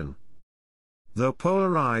election. Though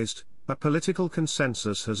polarized, a political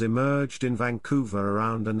consensus has emerged in Vancouver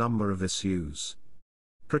around a number of issues.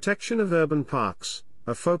 Protection of urban parks,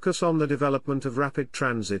 a focus on the development of rapid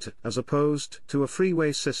transit as opposed to a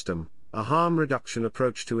freeway system, a harm reduction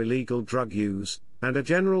approach to illegal drug use, and a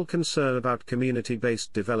general concern about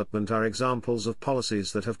community-based development are examples of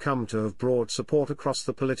policies that have come to have broad support across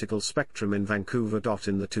the political spectrum in Vancouver.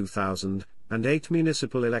 In the 2008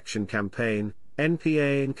 municipal election campaign,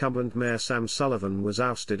 NPA incumbent Mayor Sam Sullivan was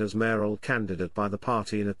ousted as mayoral candidate by the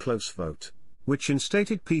party in a close vote, which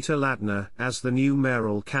instated Peter Ladner as the new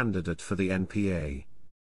mayoral candidate for the NPA.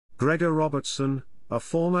 Gregor Robertson, a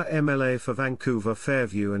former MLA for Vancouver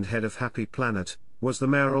Fairview and head of Happy Planet, was the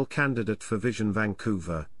mayoral candidate for Vision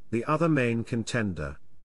Vancouver, the other main contender.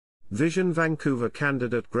 Vision Vancouver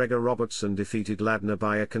candidate Gregor Robertson defeated Ladner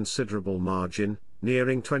by a considerable margin,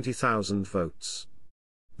 nearing 20,000 votes.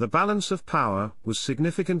 The balance of power was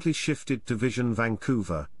significantly shifted to Vision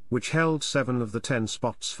Vancouver, which held 7 of the 10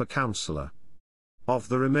 spots for councillor. Of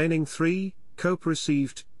the remaining 3, COPE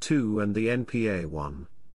received 2 and the NPA 1.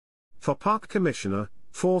 For Park Commissioner,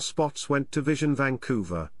 4 spots went to Vision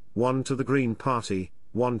Vancouver, 1 to the Green Party,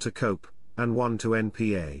 1 to COPE, and 1 to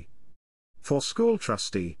NPA. For School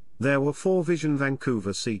Trustee, there were 4 Vision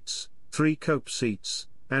Vancouver seats, 3 COPE seats,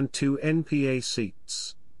 and 2 NPA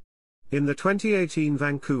seats. In the 2018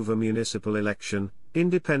 Vancouver municipal election,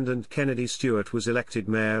 independent Kennedy Stewart was elected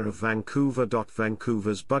mayor of Vancouver.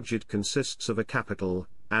 Vancouver's budget consists of a capital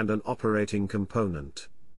and an operating component.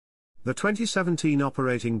 The 2017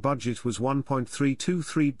 operating budget was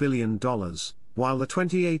 $1.323 billion, while the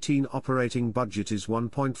 2018 operating budget is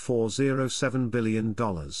 $1.407 billion.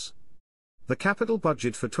 The capital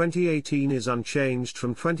budget for 2018 is unchanged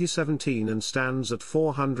from 2017 and stands at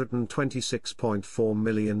 $426.4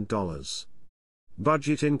 million.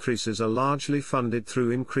 Budget increases are largely funded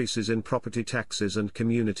through increases in property taxes and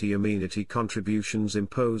community amenity contributions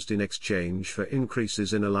imposed in exchange for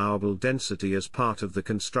increases in allowable density as part of the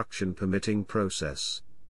construction permitting process.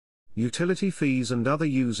 Utility fees and other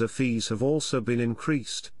user fees have also been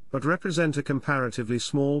increased, but represent a comparatively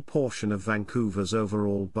small portion of Vancouver's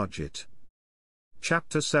overall budget.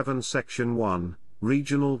 Chapter 7 Section 1,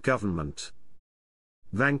 Regional Government.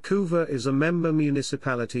 Vancouver is a member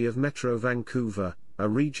municipality of Metro Vancouver, a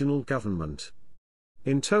regional government.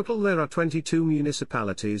 In total there are 22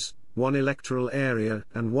 municipalities, 1 electoral area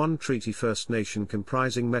and 1 treaty First Nation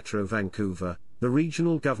comprising Metro Vancouver, the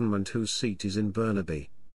regional government whose seat is in Burnaby.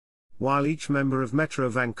 While each member of Metro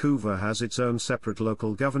Vancouver has its own separate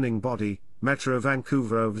local governing body, Metro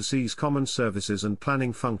Vancouver oversees common services and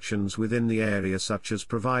planning functions within the area such as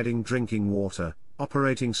providing drinking water,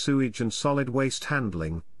 operating sewage and solid waste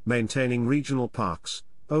handling, maintaining regional parks,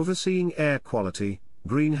 overseeing air quality,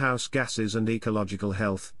 greenhouse gases and ecological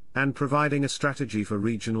health, and providing a strategy for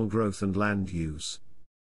regional growth and land use.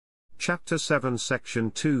 Chapter 7 Section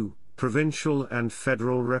 2, Provincial and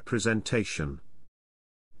Federal Representation.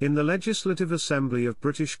 In the Legislative Assembly of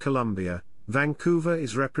British Columbia, Vancouver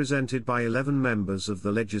is represented by 11 members of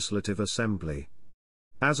the Legislative Assembly.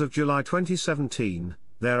 As of July 2017,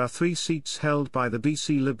 there are 3 seats held by the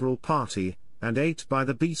BC Liberal Party, and 8 by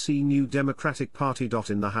the BC New Democratic Party.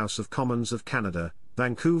 In the House of Commons of Canada,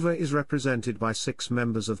 Vancouver is represented by 6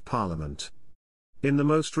 members of Parliament. In the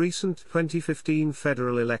most recent 2015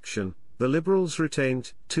 federal election, the Liberals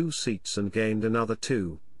retained 2 seats and gained another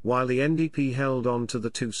 2, while the NDP held on to the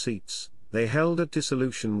 2 seats, they held at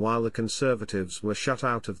dissolution while the Conservatives were shut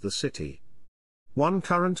out of the city. One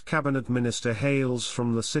current cabinet minister hails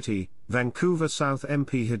from the city. Vancouver South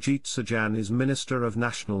MP Harjit Sajjan is Minister of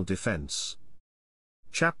National Defence.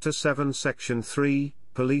 Chapter 7 Section 3,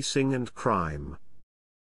 Policing and Crime.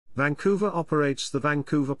 Vancouver operates the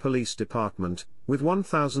Vancouver Police Department, with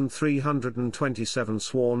 1,327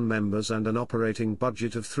 sworn members and an operating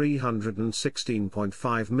budget of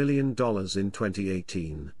 $316.5 million in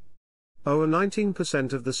 2018. Over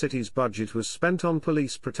 19% of the city's budget was spent on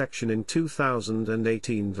police protection in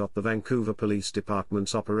 2018. The Vancouver Police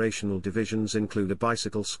Department's operational divisions include a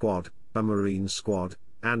bicycle squad, a marine squad,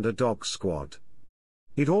 and a dog squad.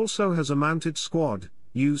 It also has a mounted squad,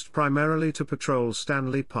 used primarily to patrol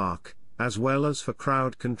Stanley Park, as well as for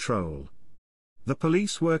crowd control. The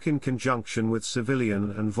police work in conjunction with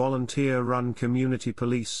civilian and volunteer-run community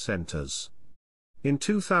police centers. In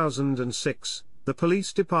 2006, the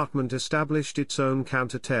police department established its own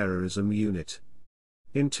counter-terrorism unit.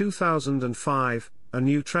 In 2005, a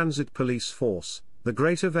new transit police force, the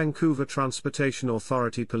Greater Vancouver Transportation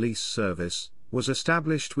Authority Police Service, was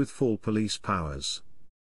established with full police powers.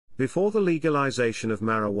 Before the legalization of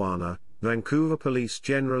marijuana, Vancouver police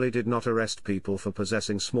generally did not arrest people for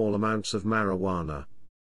possessing small amounts of marijuana.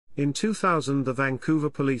 In 2000, the Vancouver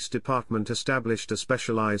Police Department established a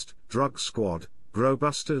specialized drug squad, Grow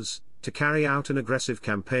Busters, to carry out an aggressive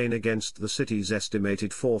campaign against the city's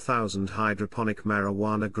estimated 4,000 hydroponic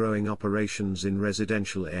marijuana growing operations in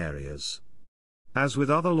residential areas. As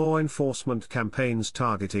with other law enforcement campaigns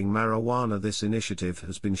targeting marijuana, this initiative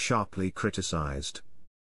has been sharply criticized.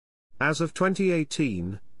 As of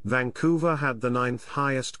 2018, Vancouver had the 9th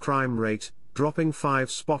highest crime rate, dropping 5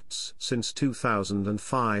 spots since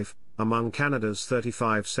 2005, among Canada's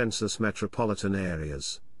 35 census metropolitan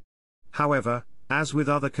areas. However, as with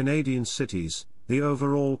other Canadian cities, the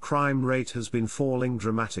overall crime rate has been falling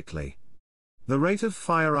dramatically. The rate of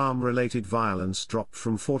firearm-related violence dropped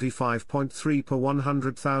from 45.3 per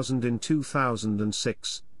 100,000 in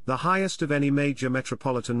 2006, the highest of any major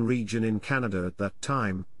metropolitan region in Canada at that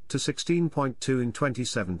time, to 16.2 in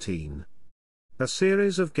 2017. A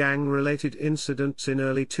series of gang-related incidents in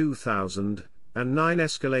early 2009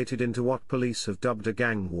 escalated into what police have dubbed a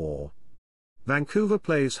gang war. Vancouver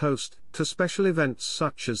plays host to special events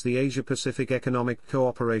such as the Asia-Pacific Economic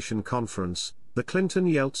Cooperation Conference, the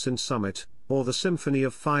Clinton-Yeltsin Summit, or the Symphony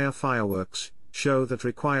of Fire fireworks show that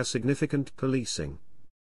require significant policing.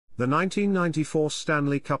 The 1994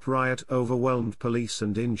 Stanley Cup riot overwhelmed police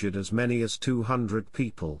and injured as many as 200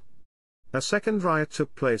 people. A second riot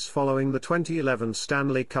took place following the 2011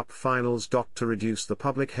 Stanley Cup Finals. To reduce the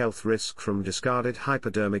public health risk from discarded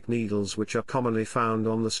hypodermic needles which are commonly found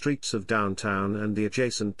on the streets of downtown and the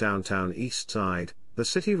adjacent downtown east side, the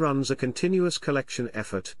city runs a continuous collection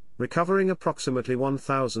effort, recovering approximately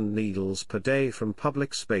 1,000 needles per day from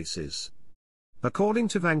public spaces. According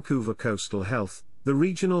to Vancouver Coastal Health, the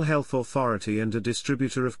regional health authority and a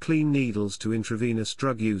distributor of clean needles to intravenous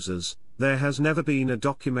drug users, there has never been a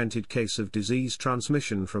documented case of disease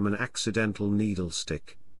transmission from an accidental needle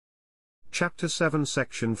stick. Chapter 7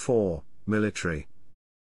 Section 4, Military.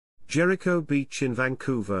 Jericho Beach in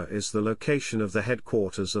Vancouver is the location of the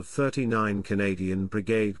headquarters of 39 Canadian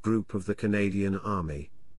Brigade Group of the Canadian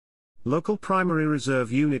Army. Local primary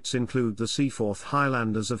reserve units include the Seaforth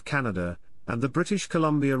Highlanders of Canada, and the British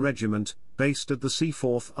Columbia Regiment, based at the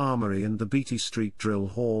Seaforth Armoury and the Beatty Street Drill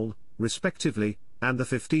Hall, respectively, and the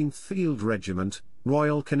 15th Field Regiment,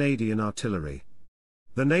 Royal Canadian Artillery.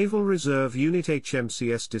 The Naval Reserve Unit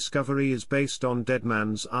HMCS Discovery is based on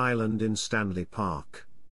Deadman's Island in Stanley Park.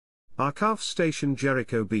 Arcaf Station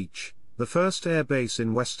Jericho Beach, the first air base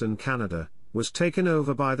in Western Canada, was taken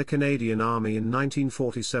over by the Canadian Army in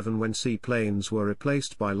 1947 when seaplanes were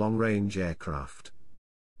replaced by long-range aircraft.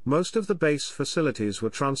 Most of the base facilities were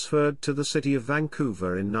transferred to the city of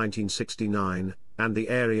Vancouver in 1969, and the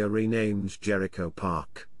area renamed Jericho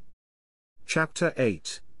Park. Chapter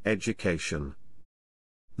 8, Education.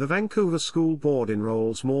 The Vancouver School Board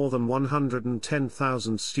enrolls more than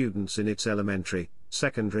 110,000 students in its elementary,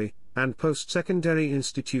 secondary, and post-secondary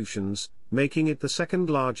institutions, making it the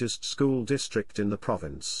second-largest school district in the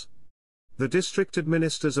province. The district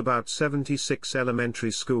administers about 76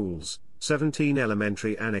 elementary schools, 17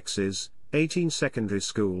 elementary annexes, 18 secondary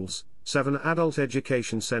schools, 7 adult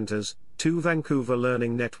education centers, 2 Vancouver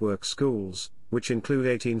Learning Network schools, which include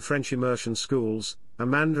 18 French immersion schools, a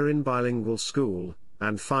Mandarin bilingual school,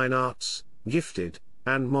 and fine arts, gifted,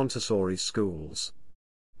 and Montessori schools.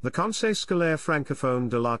 The Conseil Scolaire Francophone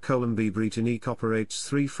de la Colombie-Britannique operates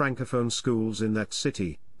 3 francophone schools in that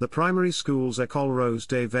city, The primary schools École Rose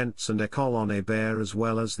des Vents and École Honnébert, as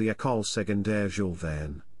well as the École Secondaire Jules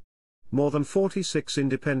Verne. More than 46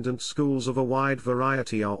 independent schools of a wide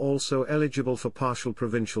variety are also eligible for partial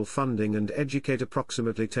provincial funding and educate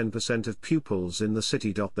approximately 10% of pupils in the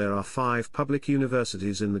city. There are 5 public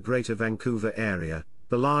universities in the Greater Vancouver area,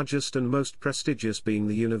 the largest and most prestigious being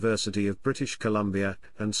the University of British Columbia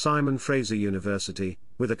and Simon Fraser University,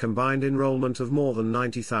 with a combined enrollment of more than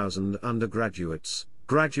 90,000 undergraduates,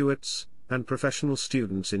 graduates, and professional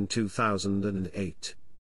students in 2008.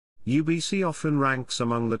 UBC often ranks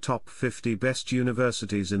among the top 50 best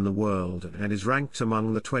universities in the world and is ranked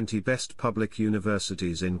among the 20 best public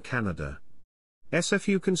universities in Canada.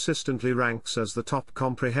 SFU consistently ranks as the top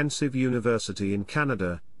comprehensive university in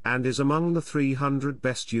Canada, and is among the 300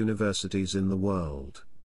 best universities in the world.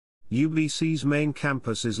 UBC's main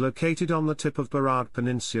campus is located on the tip of Burrard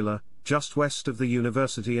Peninsula, just west of the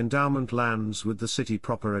university endowment lands, with the city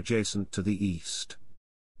proper adjacent to the east.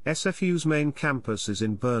 SFU's main campus is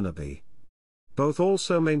in Burnaby. Both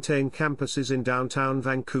also maintain campuses in downtown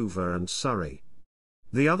Vancouver and Surrey.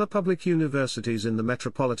 The other public universities in the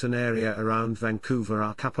metropolitan area around Vancouver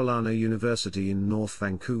are Capilano University in North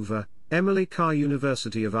Vancouver, Emily Carr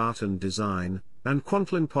University of Art and Design, and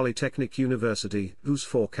Kwantlen Polytechnic University, whose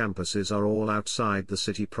 4 campuses are all outside the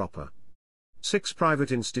city proper. 6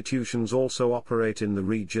 private institutions also operate in the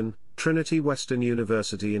region: Trinity Western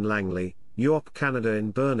University in Langley, UOP Canada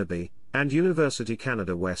in Burnaby, and University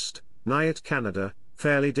Canada West, Nyack Canada,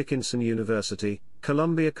 Fairleigh Dickinson University,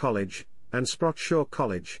 Columbia College, and Sprott Shaw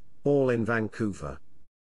College, all in Vancouver.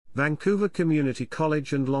 Vancouver Community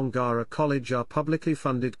College and Longara College are publicly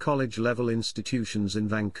funded college-level institutions in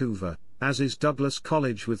Vancouver, as is Douglas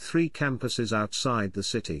College with 3 campuses outside the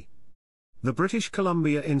city. The British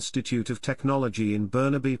Columbia Institute of Technology in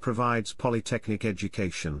Burnaby provides polytechnic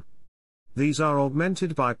education. These are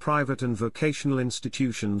augmented by private and vocational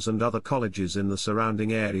institutions and other colleges in the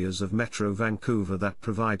surrounding areas of Metro Vancouver that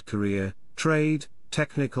provide career, trade,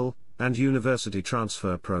 technical, and university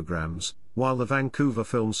transfer programs, while the Vancouver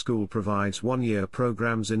Film School provides 1-year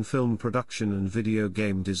programs in film production and video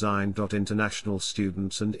game design. International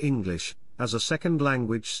students and English as a second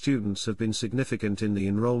language students have been significant in the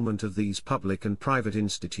enrollment of these public and private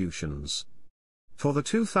institutions. For the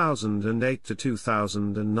 2008 to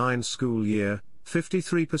 2009 school year,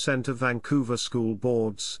 53% of Vancouver School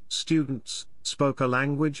Board's students spoke a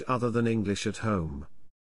language other than English at home.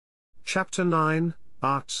 Chapter 9,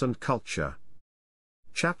 Arts and Culture.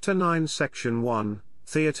 Chapter 9, Section 1,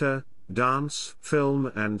 Theatre, Dance,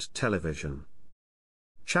 Film and Television.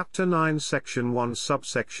 Chapter 9, Section 1,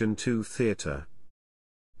 Subsection 2, Theatre.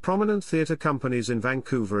 Prominent theatre companies in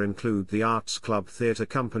Vancouver include the Arts Club Theatre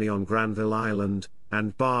Company on Granville Island,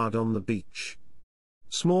 and Bard on the Beach.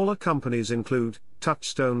 Smaller companies include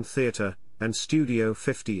Touchstone Theatre, and Studio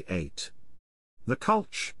 58. The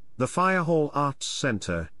Cultch, the Firehall Arts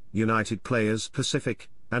Centre, United Players Pacific,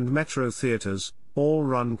 and Metro Theatres, all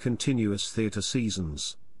run continuous theatre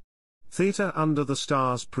seasons. Theatre Under the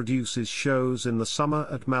Stars produces shows in the summer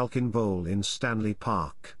at Malkin Bowl in Stanley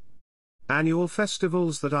Park. Annual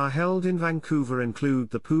festivals that are held in Vancouver include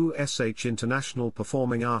the POO/SH International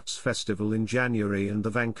Performing Arts Festival in January and the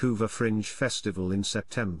Vancouver Fringe Festival in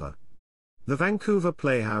September. The Vancouver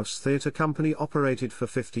Playhouse Theatre Company operated for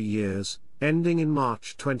 50 years, ending in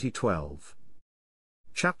March 2012.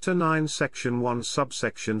 Chapter 9, Section 1,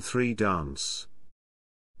 Subsection 3, Dance.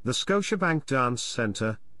 The Scotiabank Dance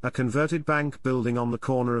Centre, a converted bank building on the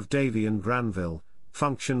corner of Davie and Granville,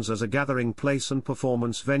 functions as a gathering place and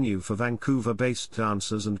performance venue for Vancouver-based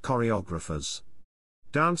dancers and choreographers.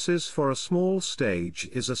 Dances for a Small Stage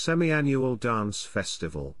is a semi-annual dance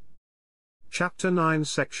festival. Chapter 9,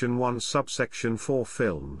 Section 1, Subsection 4,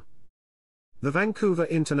 Film. The Vancouver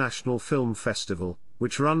International Film Festival,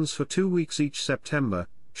 which runs for 2 weeks each September,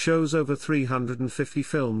 shows over 350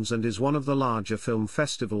 films and is one of the larger film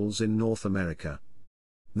festivals in North America.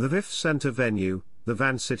 The VIF Centre venue, the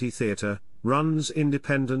Van City Theatre, runs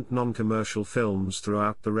independent non-commercial films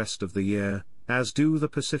throughout the rest of the year, as do the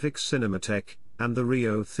Pacific Cinematheque, and the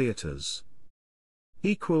Rio Theatres.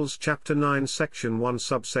 Chapter 9 Section 1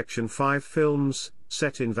 Subsection 5 Films,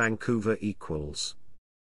 set in Vancouver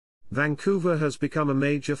Vancouver has become a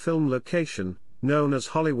major film location, known as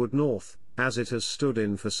Hollywood North, as it has stood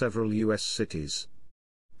in for several U.S. cities.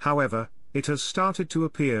 However, it has started to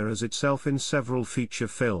appear as itself in several feature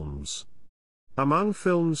films. Among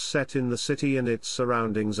films set in the city and its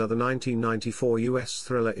surroundings are the 1994 U.S.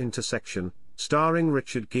 thriller Intersection, starring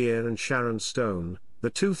Richard Gere and Sharon Stone, the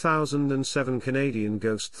 2007 Canadian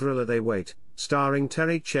ghost thriller They Wait, starring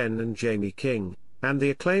Terry Chen and Jamie King, and the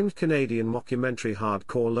acclaimed Canadian mockumentary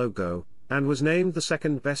Hardcore Logo, and was named the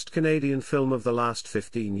second best Canadian film of the last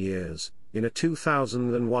 15 years, in a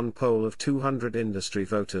 2001 poll of 200 industry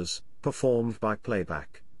voters, performed by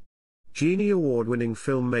Playback. Genie Award-winning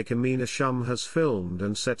filmmaker Mina Shum has filmed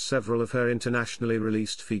and set several of her internationally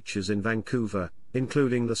released features in Vancouver,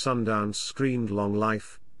 including the Sundance-screened Long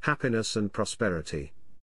Life, Happiness and Prosperity.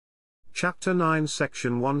 Chapter 9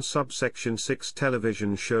 Section 1 Subsection 6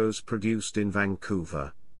 Television shows produced in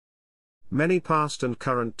Vancouver. Many past and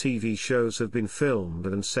current TV shows have been filmed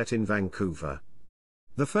and set in Vancouver.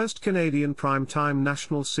 The first Canadian prime-time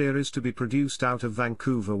national series to be produced out of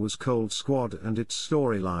Vancouver was Cold Squad, and its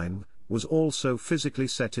storyline was also physically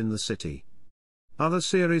set in the city. Other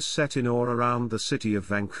series set in or around the city of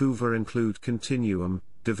Vancouver include Continuum,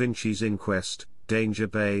 Da Vinci's Inquest, Danger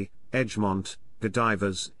Bay, Edgemont,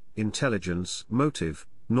 Godivers, Intelligence, Motive,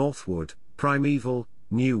 Northwood, Primeval,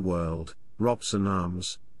 New World, Robson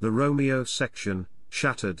Arms, The Romeo Section,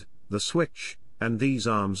 Shattered, The Switch, and These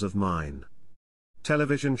Arms of Mine.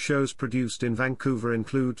 Television shows produced in Vancouver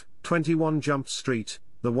include 21 Jump Street,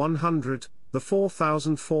 The 100, The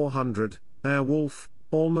 4400, Airwolf,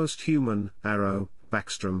 Almost Human, Arrow,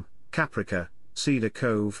 Backstrom, Caprica, Cedar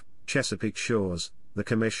Cove, Chesapeake Shores, The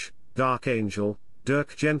Commish, Dark Angel,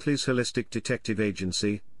 Dirk Gently's Holistic Detective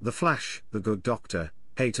Agency, The Flash, The Good Doctor,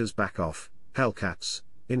 Haters Back Off, Hellcats,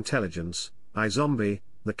 Intelligence, iZombie,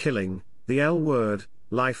 The Killing, The L Word,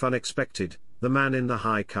 Life Unexpected, The Man in the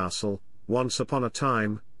High Castle, Once Upon a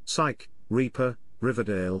Time, Psych, Reaper,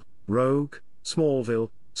 Riverdale, Rogue,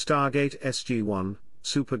 Smallville, Stargate SG-1,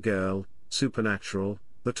 Supergirl, Supernatural,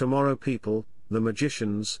 The Tomorrow People, The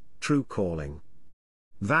Magicians, True Calling,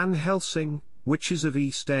 Van Helsing, Witches of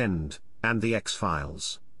East End, and The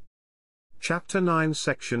X-Files. Chapter 9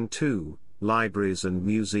 Section 2, Libraries and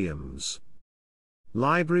Museums.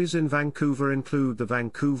 Libraries in Vancouver include the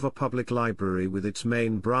Vancouver Public Library with its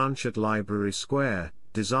main branch at Library Square,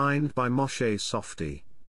 designed by Moshe Softy.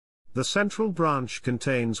 The central branch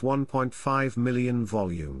contains 1.5 million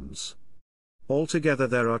volumes. Altogether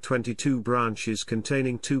there are 22 branches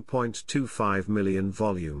containing 2.25 million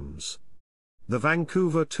volumes. The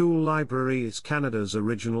Vancouver Tool Library is Canada's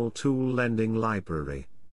original tool lending library.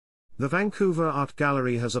 The Vancouver Art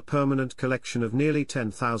Gallery has a permanent collection of nearly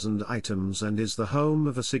 10,000 items and is the home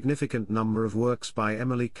of a significant number of works by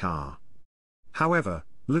Emily Carr. However,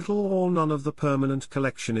 little or none of the permanent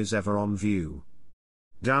collection is ever on view.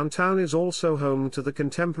 Downtown is also home to the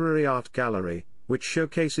Contemporary Art Gallery, which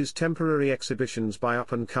showcases temporary exhibitions by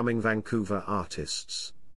up-and-coming Vancouver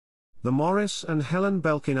artists. The Morris and Helen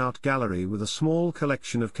Belkin Art Gallery with a small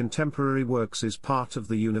collection of contemporary works is part of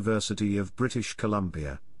the University of British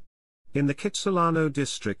Columbia. In the Kitsilano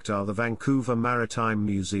district are the Vancouver Maritime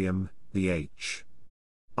Museum, the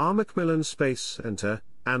H.R. Macmillan Space Centre,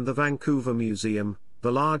 and the Vancouver Museum,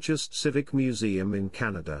 the largest civic museum in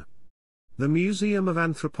Canada. The Museum of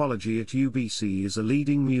Anthropology at UBC is a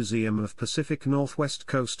leading museum of Pacific Northwest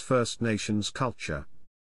Coast First Nations culture.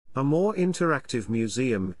 A more interactive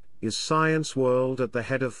museum is Science World at the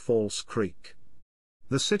head of False Creek.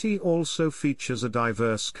 The city also features a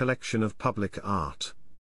diverse collection of public art.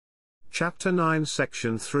 Chapter 9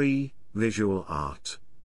 Section 3, Visual Art.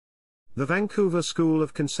 The Vancouver School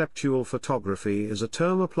of Conceptual Photography is a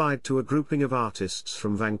term applied to a grouping of artists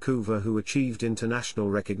from Vancouver who achieved international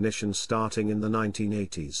recognition starting in the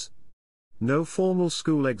 1980s. No formal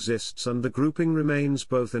school exists and the grouping remains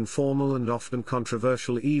both informal and often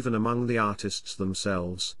controversial even among the artists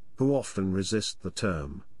themselves, who often resist the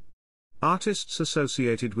term. Artists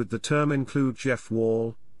associated with the term include Jeff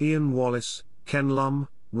Wall, Ian Wallace, Ken Lum,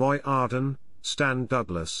 Roy Arden, Stan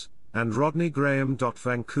Douglas, and Rodney Graham.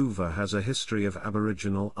 Vancouver has a history of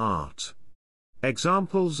Aboriginal art.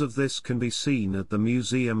 Examples of this can be seen at the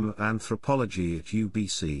Museum of Anthropology at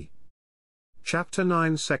UBC. Chapter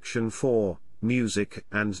 9 Section 4, Music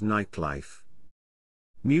and Nightlife.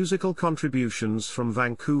 Musical contributions from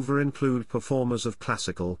Vancouver include performers of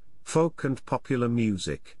classical, folk and popular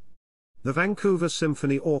music. The Vancouver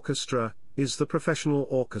Symphony Orchestra is the professional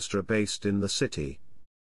orchestra based in the city.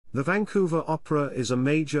 The Vancouver Opera is a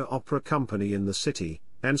major opera company in the city,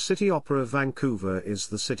 and City Opera of Vancouver is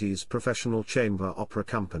the city's professional chamber opera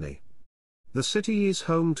company. The city is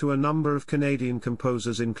home to a number of Canadian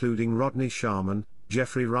composers including Rodney Sharman,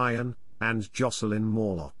 Jeffrey Ryan, and Jocelyn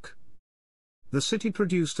Morlock. The city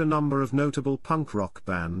produced a number of notable punk rock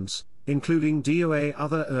bands, including DOA.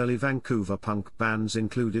 Other early Vancouver punk bands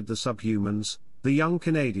included the Subhumans, the Young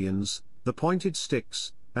Canadians, the Pointed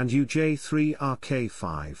Sticks, and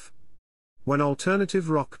UJ3RK5. When alternative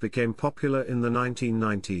rock became popular in the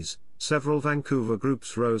 1990s, several Vancouver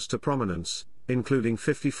groups rose to prominence, including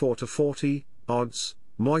 54 to 40, Odds,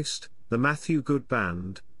 Moist, the Matthew Good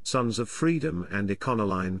Band, Sons of Freedom and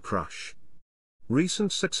Econoline Crush.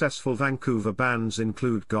 Recent successful Vancouver bands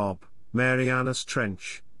include Gob, Marianas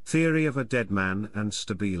Trench, Theory of a Dead Man and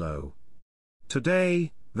Stabilo.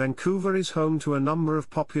 Today, Vancouver is home to a number of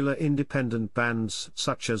popular independent bands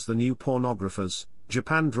such as the New Pornographers,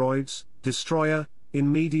 Japan Droids, Destroyer,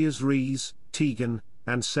 In Medias Res, Tegan,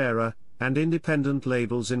 and Sarah, and independent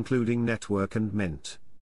labels including Network and Mint.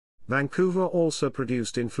 Vancouver also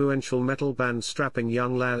produced influential metal band Strapping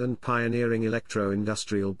Young Lad and pioneering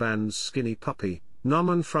electro-industrial bands Skinny Puppy, Numb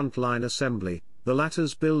and Frontline Assembly. The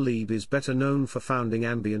latter's Bill Lieb is better known for founding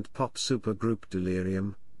ambient pop supergroup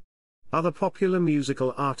Delirium. Other popular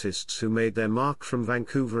musical artists who made their mark from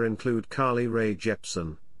Vancouver include Carly Rae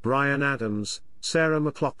Jepsen, Bryan Adams, Sarah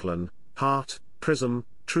McLachlan, Hart, Prism,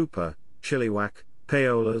 Trooper, Chilliwack,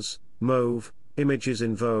 Payolas, Mauve, Images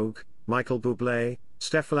in Vogue, Michael Bublé,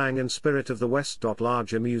 Steph Lang and Spirit of the West.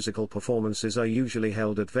 Larger musical performances are usually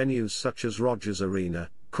held at venues such as Rogers Arena,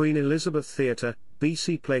 Queen Elizabeth Theatre,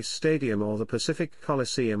 BC Place Stadium or the Pacific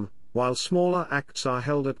Coliseum, while smaller acts are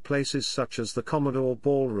held at places such as the Commodore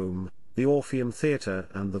Ballroom, the Orpheum Theatre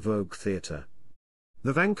and the Vogue Theatre.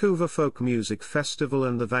 The Vancouver Folk Music Festival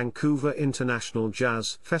and the Vancouver International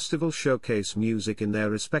Jazz Festival showcase music in their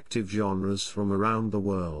respective genres from around the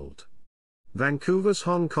world. Vancouver's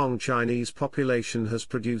Hong Kong Chinese population has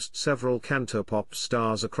produced several cantopop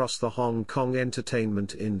stars across the Hong Kong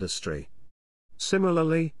entertainment industry.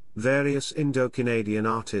 Similarly, various Indo-Canadian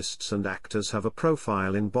artists and actors have a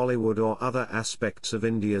profile in Bollywood or other aspects of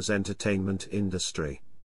India's entertainment industry.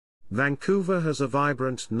 Vancouver has a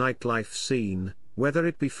vibrant nightlife scene, whether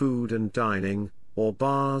it be food and dining, or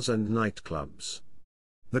bars and nightclubs.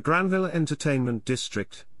 The Granville Entertainment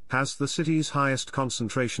District has the city's highest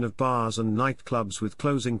concentration of bars and nightclubs with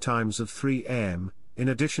closing times of 3 a.m., in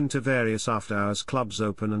addition to various after-hours clubs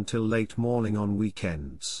open until late morning on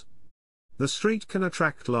weekends. The street can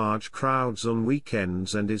attract large crowds on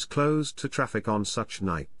weekends and is closed to traffic on such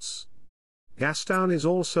nights. Gastown is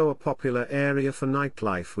also a popular area for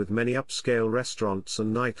nightlife with many upscale restaurants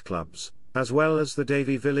and nightclubs, as well as the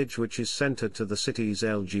Davie Village which is centered to the city's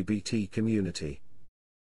LGBT community.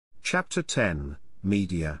 Chapter 10,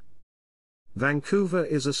 Media. Vancouver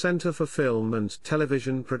is a center for film and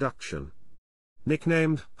television production.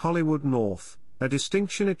 Nicknamed Hollywood North, a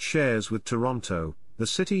distinction it shares with Toronto, the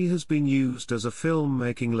city has been used as a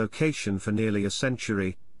film-making location for nearly a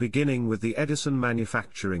century, beginning with the Edison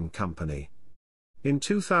Manufacturing Company. In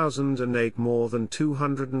 2008 more than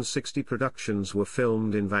 260 productions were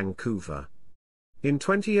filmed in Vancouver. In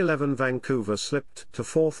 2011 Vancouver slipped to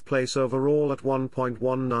 4th place overall at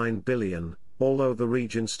 $1.19 billion, although the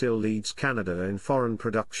region still leads Canada in foreign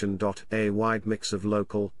production. A wide mix of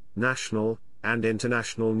local, national, and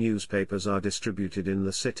international newspapers are distributed in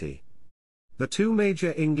the city. The two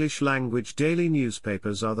major English-language daily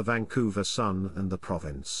newspapers are the Vancouver Sun and the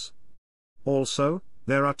Province. Also,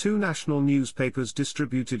 there are two national newspapers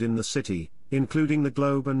distributed in the city, including the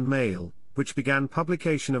Globe and Mail, which began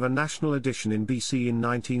publication of a national edition in BC in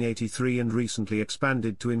 1983 and recently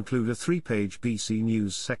expanded to include a 3-page BC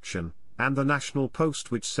News section, and the National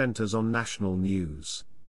Post which centers on national news.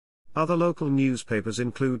 Other local newspapers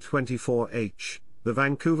include 24H, the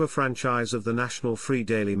Vancouver franchise of the National Free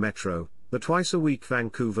Daily Metro, the twice-a-week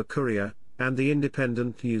Vancouver Courier, and the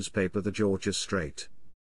independent newspaper The Georgia Straight.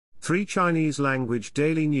 3 Chinese-language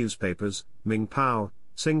daily newspapers, Mingpao,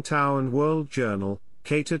 Tsingtao and World Journal,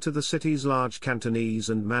 cater to the city's large Cantonese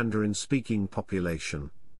and Mandarin-speaking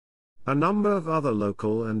population. A number of other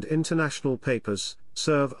local and international papers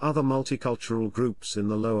serve other multicultural groups in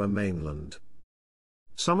the Lower Mainland.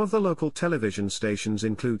 Some of the local television stations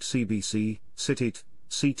include CBC, CITIT,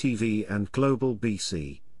 CTV and Global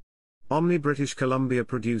BC. Omni British Columbia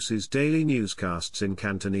produces daily newscasts in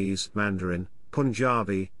Cantonese, Mandarin,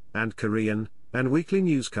 Punjabi, and Korean, and weekly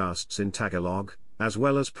newscasts in Tagalog, as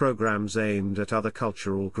well as programs aimed at other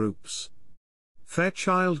cultural groups.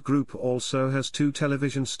 Fairchild Group also has 2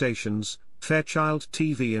 television stations, Fairchild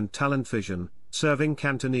TV and Talent Vision, serving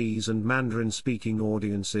Cantonese and Mandarin-speaking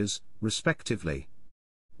audiences, respectively.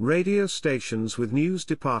 Radio stations with news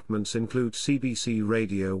departments include CBC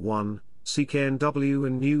Radio 1, CKNW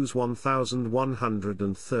and News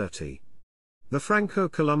 1130. The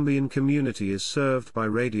Franco-Colombian community is served by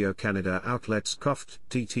Radio Canada outlets COFT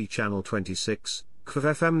TT Channel 26,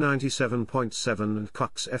 KFF FM 97.7 and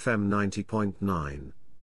COX FM 90.9.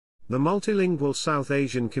 The multilingual South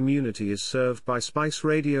Asian community is served by Spice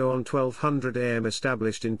Radio on 1200 AM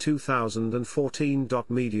established in 2014.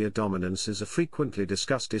 Media dominance is a frequently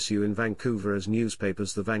discussed issue in Vancouver as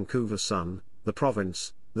newspapers The Vancouver Sun, the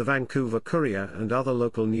Province, the Vancouver Courier and other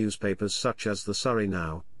local newspapers such as the Surrey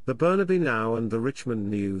Now, the Burnaby Now and the Richmond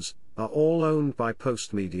News, are all owned by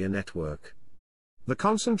Postmedia Network. The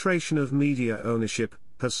concentration of media ownership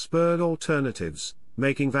has spurred alternatives,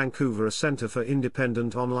 making Vancouver a centre for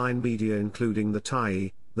independent online media including the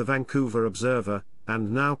Tyee, the Vancouver Observer,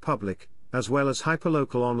 and Now Public, as well as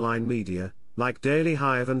hyperlocal online media, like Daily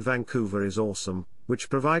Hive and Vancouver is Awesome, which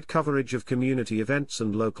provide coverage of community events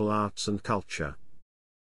and local arts and culture.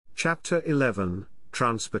 Chapter 11,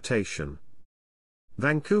 Transportation.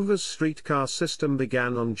 Vancouver's streetcar system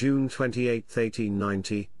began on June 28,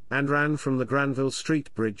 1890, and ran from the Granville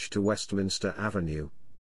Street Bridge to Westminster Avenue.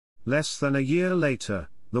 Less than a year later,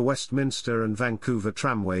 the Westminster and Vancouver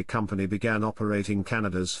Tramway Company began operating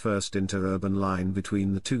Canada's first interurban line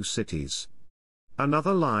between the two cities.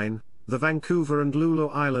 Another line, the Vancouver and Lulu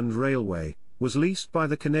Island Railway, was leased by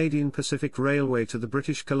the Canadian Pacific Railway to the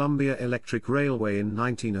British Columbia Electric Railway in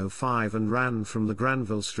 1905 and ran from the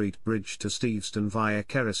Granville Street Bridge to Steveston via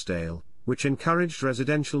Kerrisdale, which encouraged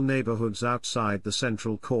residential neighbourhoods outside the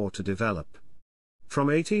central core to develop. From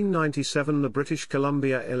 1897 the British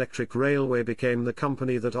Columbia Electric Railway became the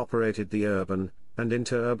company that operated the urban and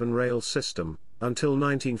interurban rail system, until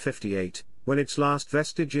 1958, when its last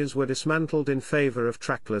vestiges were dismantled in favour of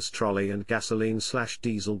trackless trolley and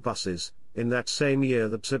gasoline/diesel buses. In that same year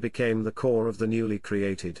the BSA became the core of the newly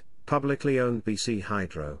created, publicly owned BC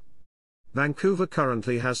Hydro. Vancouver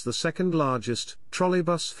currently has the second largest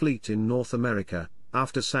trolleybus fleet in North America,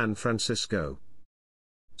 after San Francisco.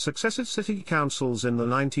 Successive city councils in the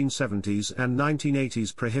 1970s and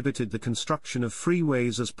 1980s prohibited the construction of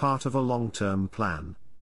freeways as part of a long-term plan.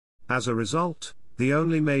 As a result, the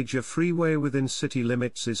only major freeway within city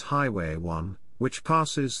limits is Highway 1, which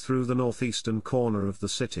passes through the northeastern corner of the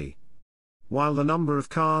city. While the number of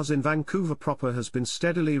cars in Vancouver proper has been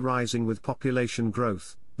steadily rising with population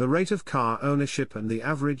growth, the rate of car ownership and the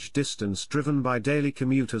average distance driven by daily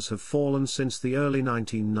commuters have fallen since the early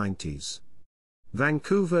 1990s.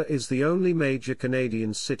 Vancouver is the only major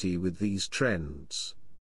Canadian city with these trends.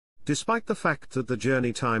 Despite the fact that the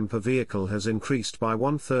journey time per vehicle has increased by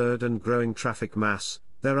 1/3 and growing traffic mass,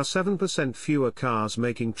 there are 7% fewer cars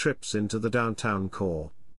making trips into the downtown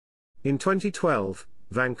core. In 2012,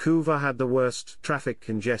 Vancouver had the worst traffic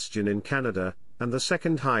congestion in Canada, and the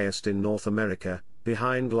second highest in North America,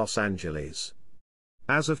 behind Los Angeles.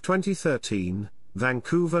 As of 2013,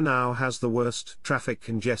 Vancouver now has the worst traffic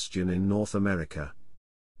congestion in North America.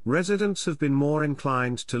 Residents have been more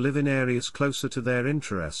inclined to live in areas closer to their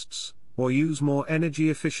interests, or use more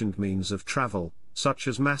energy-efficient means of travel, such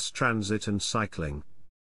as mass transit and cycling.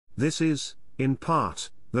 This is, in part,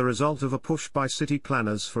 the result of a push by city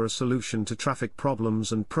planners for a solution to traffic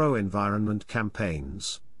problems and pro-environment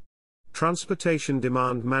campaigns. Transportation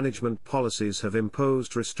demand management policies have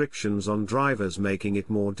imposed restrictions on drivers, making it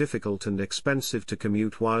more difficult and expensive to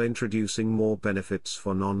commute while introducing more benefits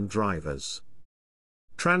for non-drivers.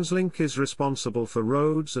 TransLink is responsible for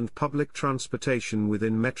roads and public transportation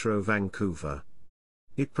within Metro Vancouver.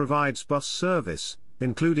 It provides bus service,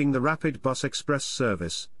 including the Rapid Bus Express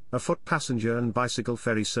service, a foot passenger and bicycle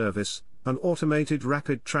ferry service, an automated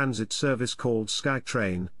rapid transit service called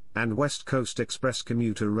SkyTrain, and West Coast Express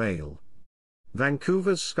commuter rail.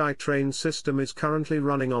 Vancouver's SkyTrain system is currently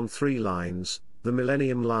running on 3 lines, the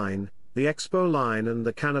Millennium Line, the Expo Line and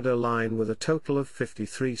the Canada Line, with a total of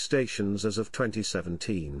 53 stations as of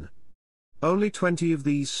 2017. Only 20 of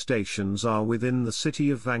these stations are within the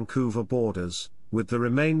City of Vancouver borders, with the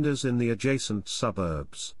remainders in the adjacent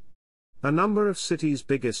suburbs. A number of city's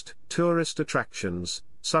biggest tourist attractions,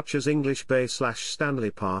 such as English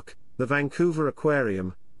Bay/Stanley Park, the Vancouver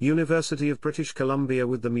Aquarium, University of British Columbia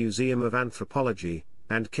with the Museum of Anthropology,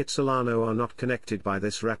 and Kitsilano, are not connected by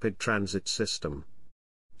this rapid transit system.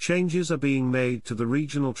 Changes are being made to the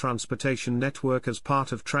regional transportation network as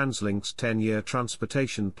part of TransLink's 10-year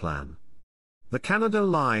transportation plan. The Canada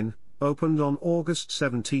Line, opened on August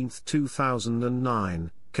 17,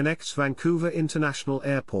 2009, connects Vancouver International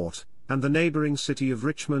Airport and the neighbouring city of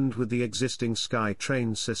Richmond with the existing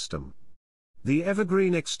SkyTrain system. The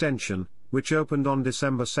Evergreen Extension, which opened on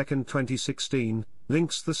December 2, 2016,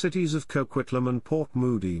 links the cities of Coquitlam and Port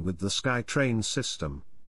Moody with the SkyTrain system.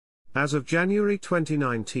 As of January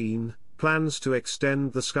 2019, plans to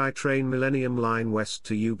extend the SkyTrain Millennium Line west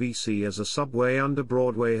to UBC as a subway under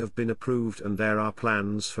Broadway have been approved, and there are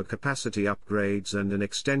plans for capacity upgrades and an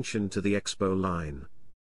extension to the Expo Line.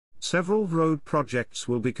 Several road projects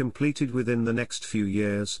will be completed within the next few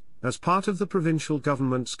years, as part of the provincial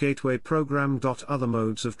government's Gateway Programme. Other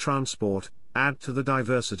modes of transport add to the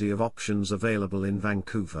diversity of options available in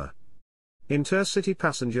Vancouver. Intercity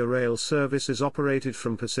passenger rail service is operated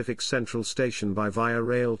from Pacific Central Station by Via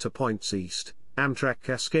Rail to points east, Amtrak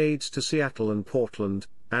Cascades to Seattle and Portland,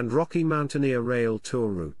 and Rocky Mountaineer Rail tour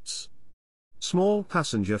routes. Small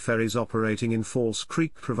passenger ferries operating in False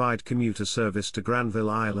Creek provide commuter service to Granville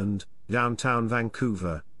Island, downtown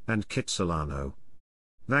Vancouver, and Kitsilano.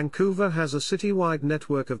 Vancouver has a citywide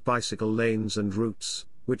network of bicycle lanes and routes,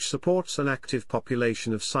 which supports an active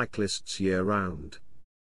population of cyclists year-round.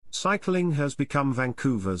 Cycling has become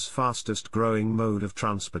Vancouver's fastest-growing mode of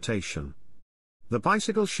transportation. The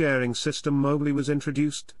bicycle sharing system Mobley was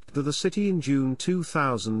introduced to the city in June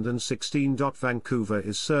 2016. Vancouver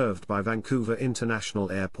is served by Vancouver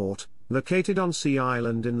International Airport, located on Sea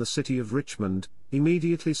Island in the city of Richmond,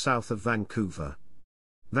 immediately south of Vancouver.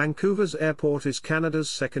 Vancouver's airport is Canada's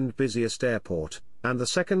second busiest airport, and the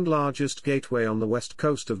second largest gateway on the west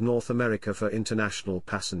coast of North America for international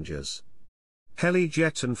passengers.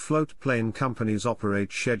 Helijet and floatplane companies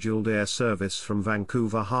operate scheduled air service from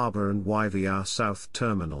Vancouver Harbour and YVR South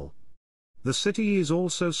Terminal. The city is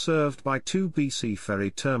also served by two BC ferry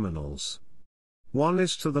terminals. One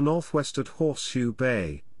is to the northwest at Horseshoe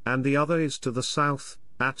Bay, and the other is to the south,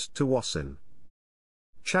 at Tsawwassen.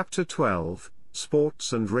 Chapter 12,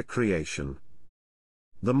 Sports and Recreation.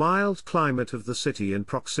 The mild climate of the city and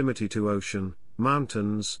proximity to ocean,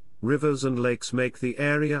 mountains, rivers and lakes make the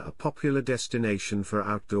area a popular destination for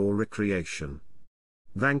outdoor recreation.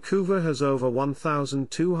 Vancouver has over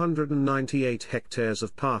 1,298 hectares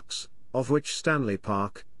of parks, of which Stanley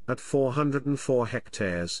Park, at 404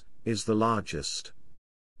 hectares, is the largest.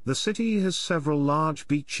 The city has several large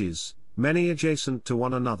beaches, many adjacent to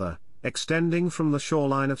one another, extending from the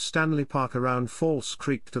shoreline of Stanley Park around False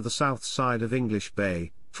Creek to the south side of English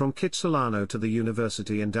Bay, from Kitsilano to the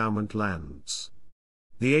University Endowment lands.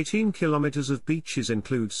 The 18 kilometers of beaches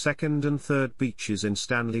include second and third beaches in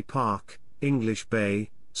Stanley Park, English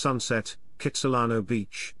Bay, Sunset, Kitsilano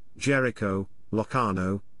Beach, Jericho,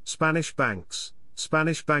 Locarno, Spanish Banks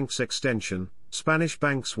Extension, Spanish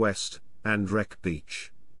Banks West, and Wreck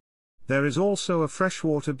Beach. There is also a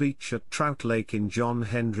freshwater beach at Trout Lake in John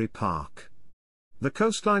Hendry Park. The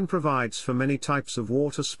coastline provides for many types of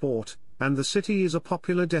water sport, and the city is a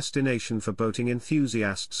popular destination for boating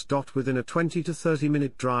enthusiasts. Within a 20 to 30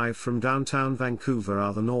 minute drive from downtown Vancouver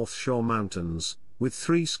are the North Shore Mountains, with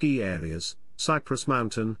 3 ski areas, Cypress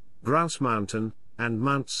Mountain, Grouse Mountain, and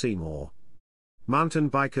Mount Seymour.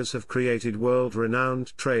 Mountain bikers have created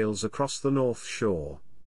world-renowned trails across the North Shore.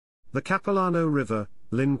 The Capilano River,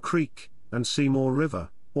 Lynn Creek, and Seymour River,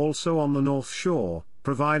 also on the North Shore,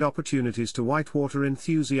 provide opportunities to whitewater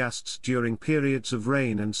enthusiasts during periods of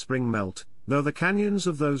rain and spring melt, though the canyons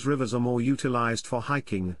of those rivers are more utilized for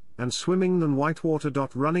hiking and swimming than whitewater.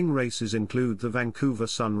 Running races include the Vancouver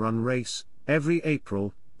Sun Run Race, every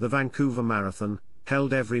April, the Vancouver Marathon,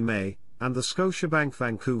 held every May, and the Scotiabank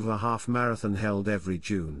Vancouver Half Marathon held every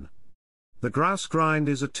June. The Grouse Grind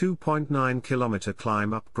is a 2.9-kilometer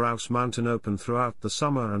climb up Grouse Mountain open throughout the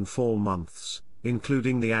summer and fall months,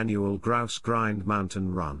 including the annual Grouse Grind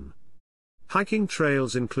Mountain Run. Hiking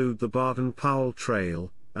trails include the Barden-Powell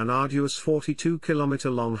Trail, an arduous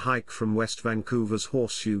 42-kilometer-long hike from West Vancouver's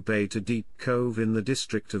Horseshoe Bay to Deep Cove in the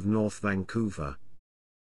district of North Vancouver.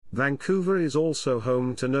 Vancouver is also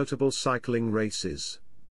home to notable cycling races.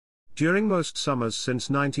 During most summers since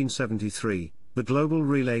 1973, the Global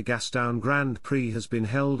Relay Gastown Grand Prix has been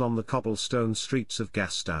held on the cobblestone streets of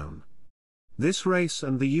Gastown. This race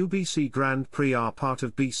and the UBC Grand Prix are part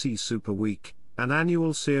of BC Super Week, an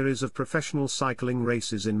annual series of professional cycling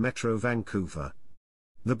races in Metro Vancouver.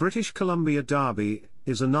 The British Columbia Derby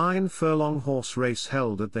is a 9-furlong horse race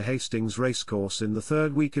held at the Hastings Racecourse in the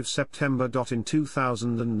third week of September. In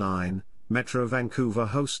 2009, Metro Vancouver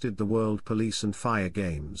hosted the World Police and Fire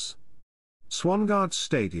Games. Swangard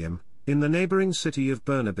Stadium, in the neighbouring city of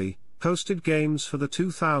Burnaby, hosted games for the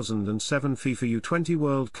 2007 FIFA U20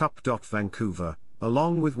 World Cup. Vancouver,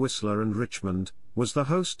 along with Whistler and Richmond, was the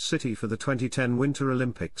host city for the 2010 Winter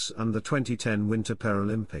Olympics and the 2010 Winter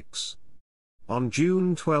Paralympics. On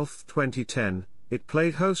June 12, 2010, it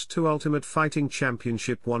played host to Ultimate Fighting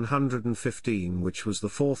Championship 115, which was the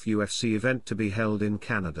fourth UFC event to be held in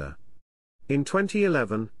Canada. In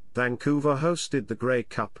 2011, Vancouver hosted the Grey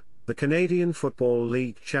Cup, the Canadian Football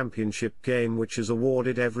League Championship game, which is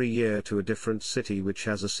awarded every year to a different city which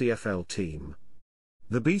has a CFL team.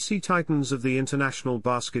 The BC Titans of the International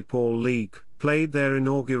Basketball League played their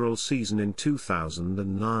inaugural season in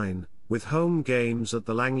 2009, with home games at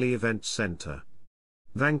the Langley Event Centre.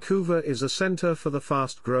 Vancouver is a centre for the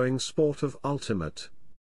fast-growing sport of ultimate.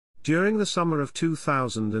 During the summer of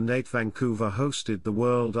 2008, Vancouver hosted the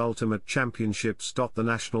World Ultimate Championships. The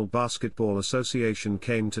National Basketball Association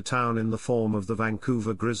came to town in the form of the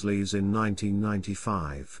Vancouver Grizzlies in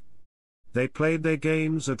 1995. They played their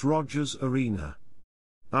games at Rogers Arena.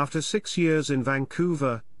 After 6 years in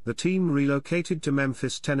Vancouver, the team relocated to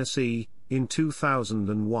Memphis, Tennessee, in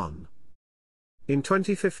 2001. In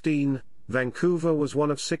 2015, Vancouver was one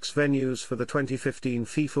of 6 venues for the 2015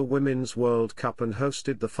 FIFA Women's World Cup and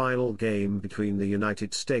hosted the final game between the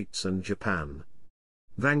United States and Japan.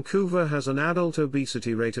 Vancouver has an adult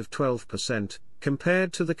obesity rate of 12%,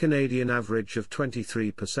 compared to the Canadian average of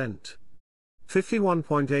 23%.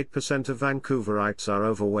 51.8% of Vancouverites are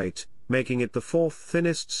overweight, making it the 4th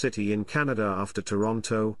thinnest city in Canada after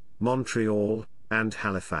Toronto, Montreal, and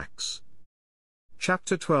Halifax.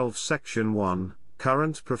 Chapter 12, Section 1.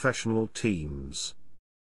 Current professional teams.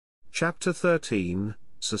 Chapter 13,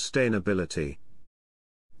 Sustainability.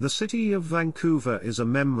 The City of Vancouver is a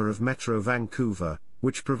member of Metro Vancouver,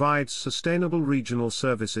 which provides sustainable regional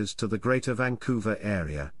services to the Greater Vancouver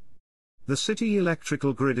area. The city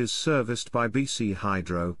electrical grid is serviced by BC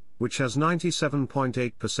Hydro, which has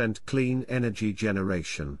 97.8% clean energy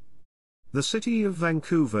generation. The City of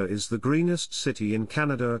Vancouver is the greenest city in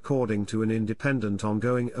Canada according to an independent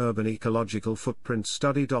ongoing urban ecological footprint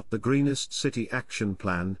study. The Greenest City Action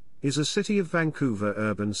Plan is a City of Vancouver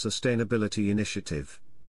urban sustainability initiative.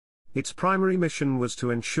 Its primary mission was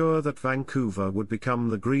to ensure that Vancouver would become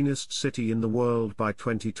the greenest city in the world by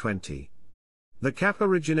 2020. The CAP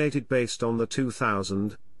originated based on the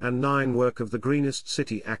 2009 work of the Greenest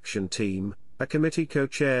City Action Team, a committee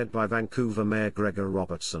co-chaired by Vancouver Mayor Gregor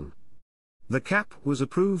Robertson. The CAP was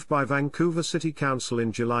approved by Vancouver City Council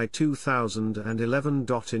in July 2011.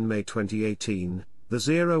 In May 2018, the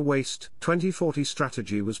Zero Waste 2040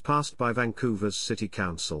 strategy was passed by Vancouver's City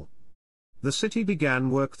Council. The city began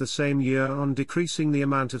work the same year on decreasing the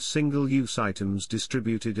amount of single-use items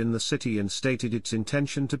distributed in the city and stated its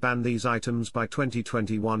intention to ban these items by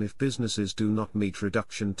 2021 if businesses do not meet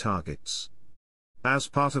reduction targets. As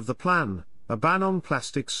part of the plan, a ban on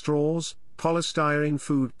plastic straws, polystyrene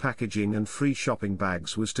food packaging and free shopping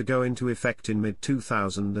bags was to go into effect in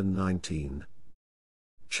mid-2019.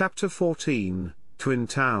 Chapter 14, Twin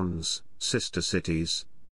Towns, Sister Cities.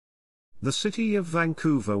 The City of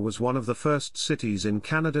Vancouver was one of the first cities in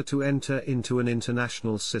Canada to enter into an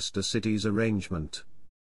international Sister Cities arrangement.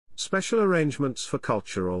 Special arrangements for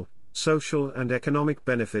cultural, social and economic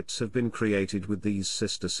benefits have been created with these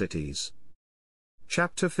sister cities.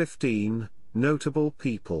 Chapter 15, Notable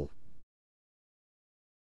People.